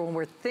time of year when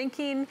we're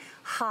thinking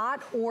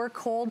hot or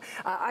cold.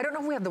 I don't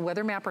know if we have the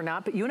weather map or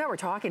not, but you and I were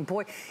talking,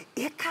 boy,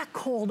 it got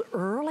cold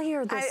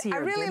earlier this year. I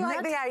really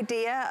like the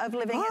idea of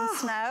living in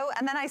snow,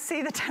 and then I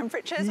see the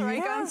temperatures where I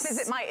go and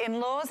visit my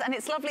in-laws, and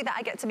it's lovely that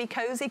I get to be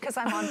cozy because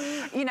I'm on,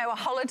 you know, a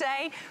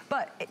holiday.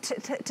 But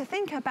to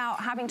think about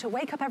having to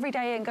wake up every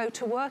day and go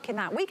to work in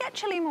that, we get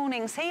chilly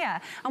mornings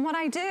here, and what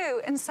I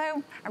do, and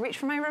so I reach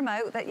for my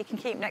remote that you can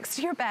keep next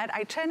to your bed,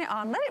 I turn it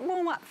on, let it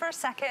warm up for a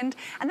second,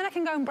 and then I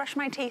can go and brush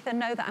my teeth and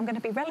know that I'm going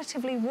to be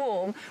relatively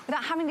warm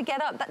without having to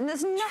get up.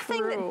 There's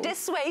nothing that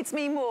dissuades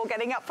me more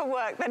getting up for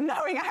work than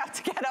knowing I have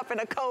to get up in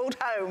a cold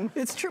home.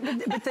 It's true,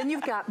 but then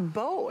you've got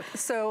both.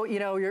 So, you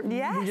know,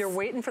 you're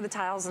waiting for the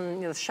tiles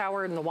and the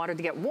shower and the water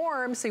to get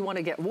warm, so you want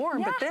to get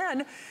warm, but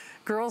then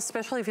girls,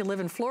 especially if you live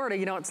in Florida,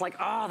 you know, it's like,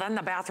 oh, then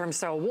the bathroom's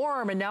so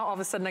warm, and now all of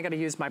a sudden I got to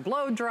use my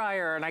blow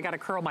dryer and I got to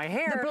curl my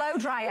hair. The blow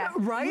dryer,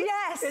 right?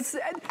 Yes.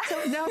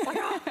 So now it's like,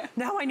 oh,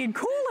 now I need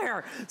cool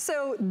air.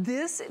 So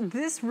this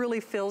really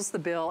fills the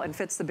bill and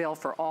fits the bill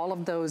for all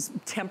of those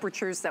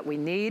temperatures that we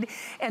need.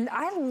 And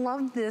I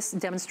love this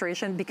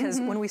demonstration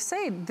because when we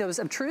say those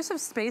obtrusive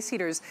space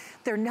heaters,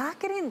 they're not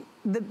getting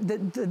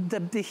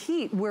the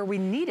heat where we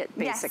need it,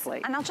 basically.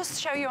 Yes, and I'll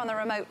just show you on the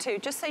remote too,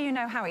 just so you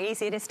know how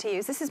easy it is to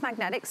use. This is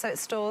magnetic, so it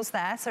stores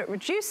there, so it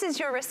reduces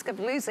your risk of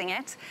losing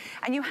it.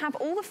 And you have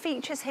all the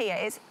features here.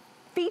 It's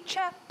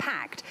feature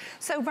packed.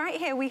 So right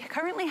here, we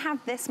currently have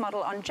this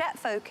model on jet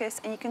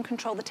focus, and you can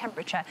control the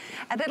temperature.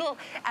 A little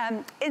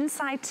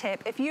inside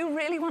tip, if you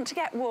really want to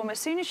get warm, as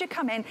soon as you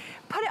come in,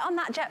 put it on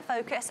that jet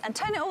focus and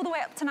turn it all the way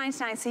up to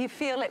 99 so you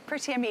feel it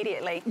pretty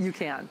immediately. You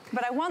can.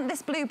 But I want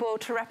this blue ball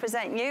to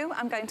represent you.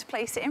 I'm going to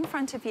place it in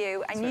front of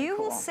you, and you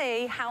will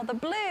see how the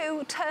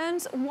blue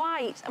turns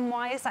white. And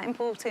why is that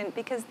important?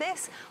 Because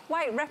this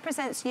white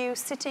represents you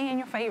sitting in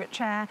your favorite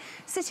chair,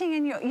 sitting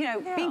in your, you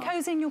know, being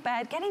cozy in your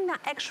bed, getting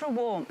that extra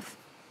warmth.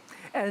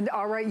 And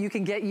all right, you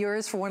can get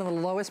yours for one of the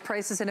lowest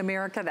prices in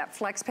America. That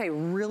flex pay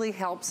really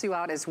helps you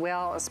out as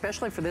well,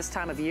 especially for this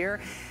time of year.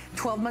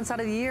 12 months out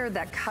of the year,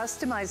 that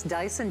customized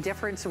Dyson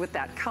difference with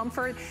that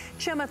comfort.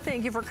 Gemma,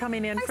 thank you for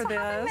coming in for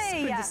this.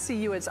 Good to see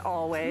you as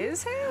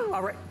always. You too.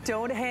 All right,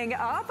 don't hang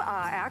up.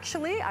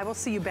 Actually, I will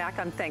see you back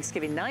on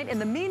Thanksgiving night. In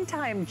the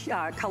meantime,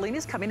 Colleen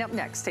is coming up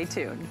next. Stay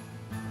tuned.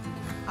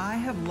 I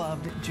have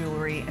loved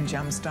jewelry and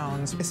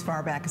gemstones as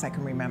far back as I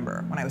can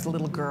remember. When I was a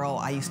little girl,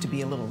 I used to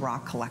be a little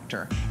rock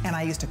collector, and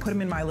I used to put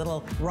them in my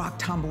little rock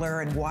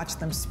tumbler and watch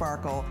them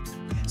sparkle.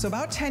 So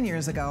about 10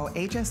 years ago,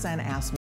 HSN asked me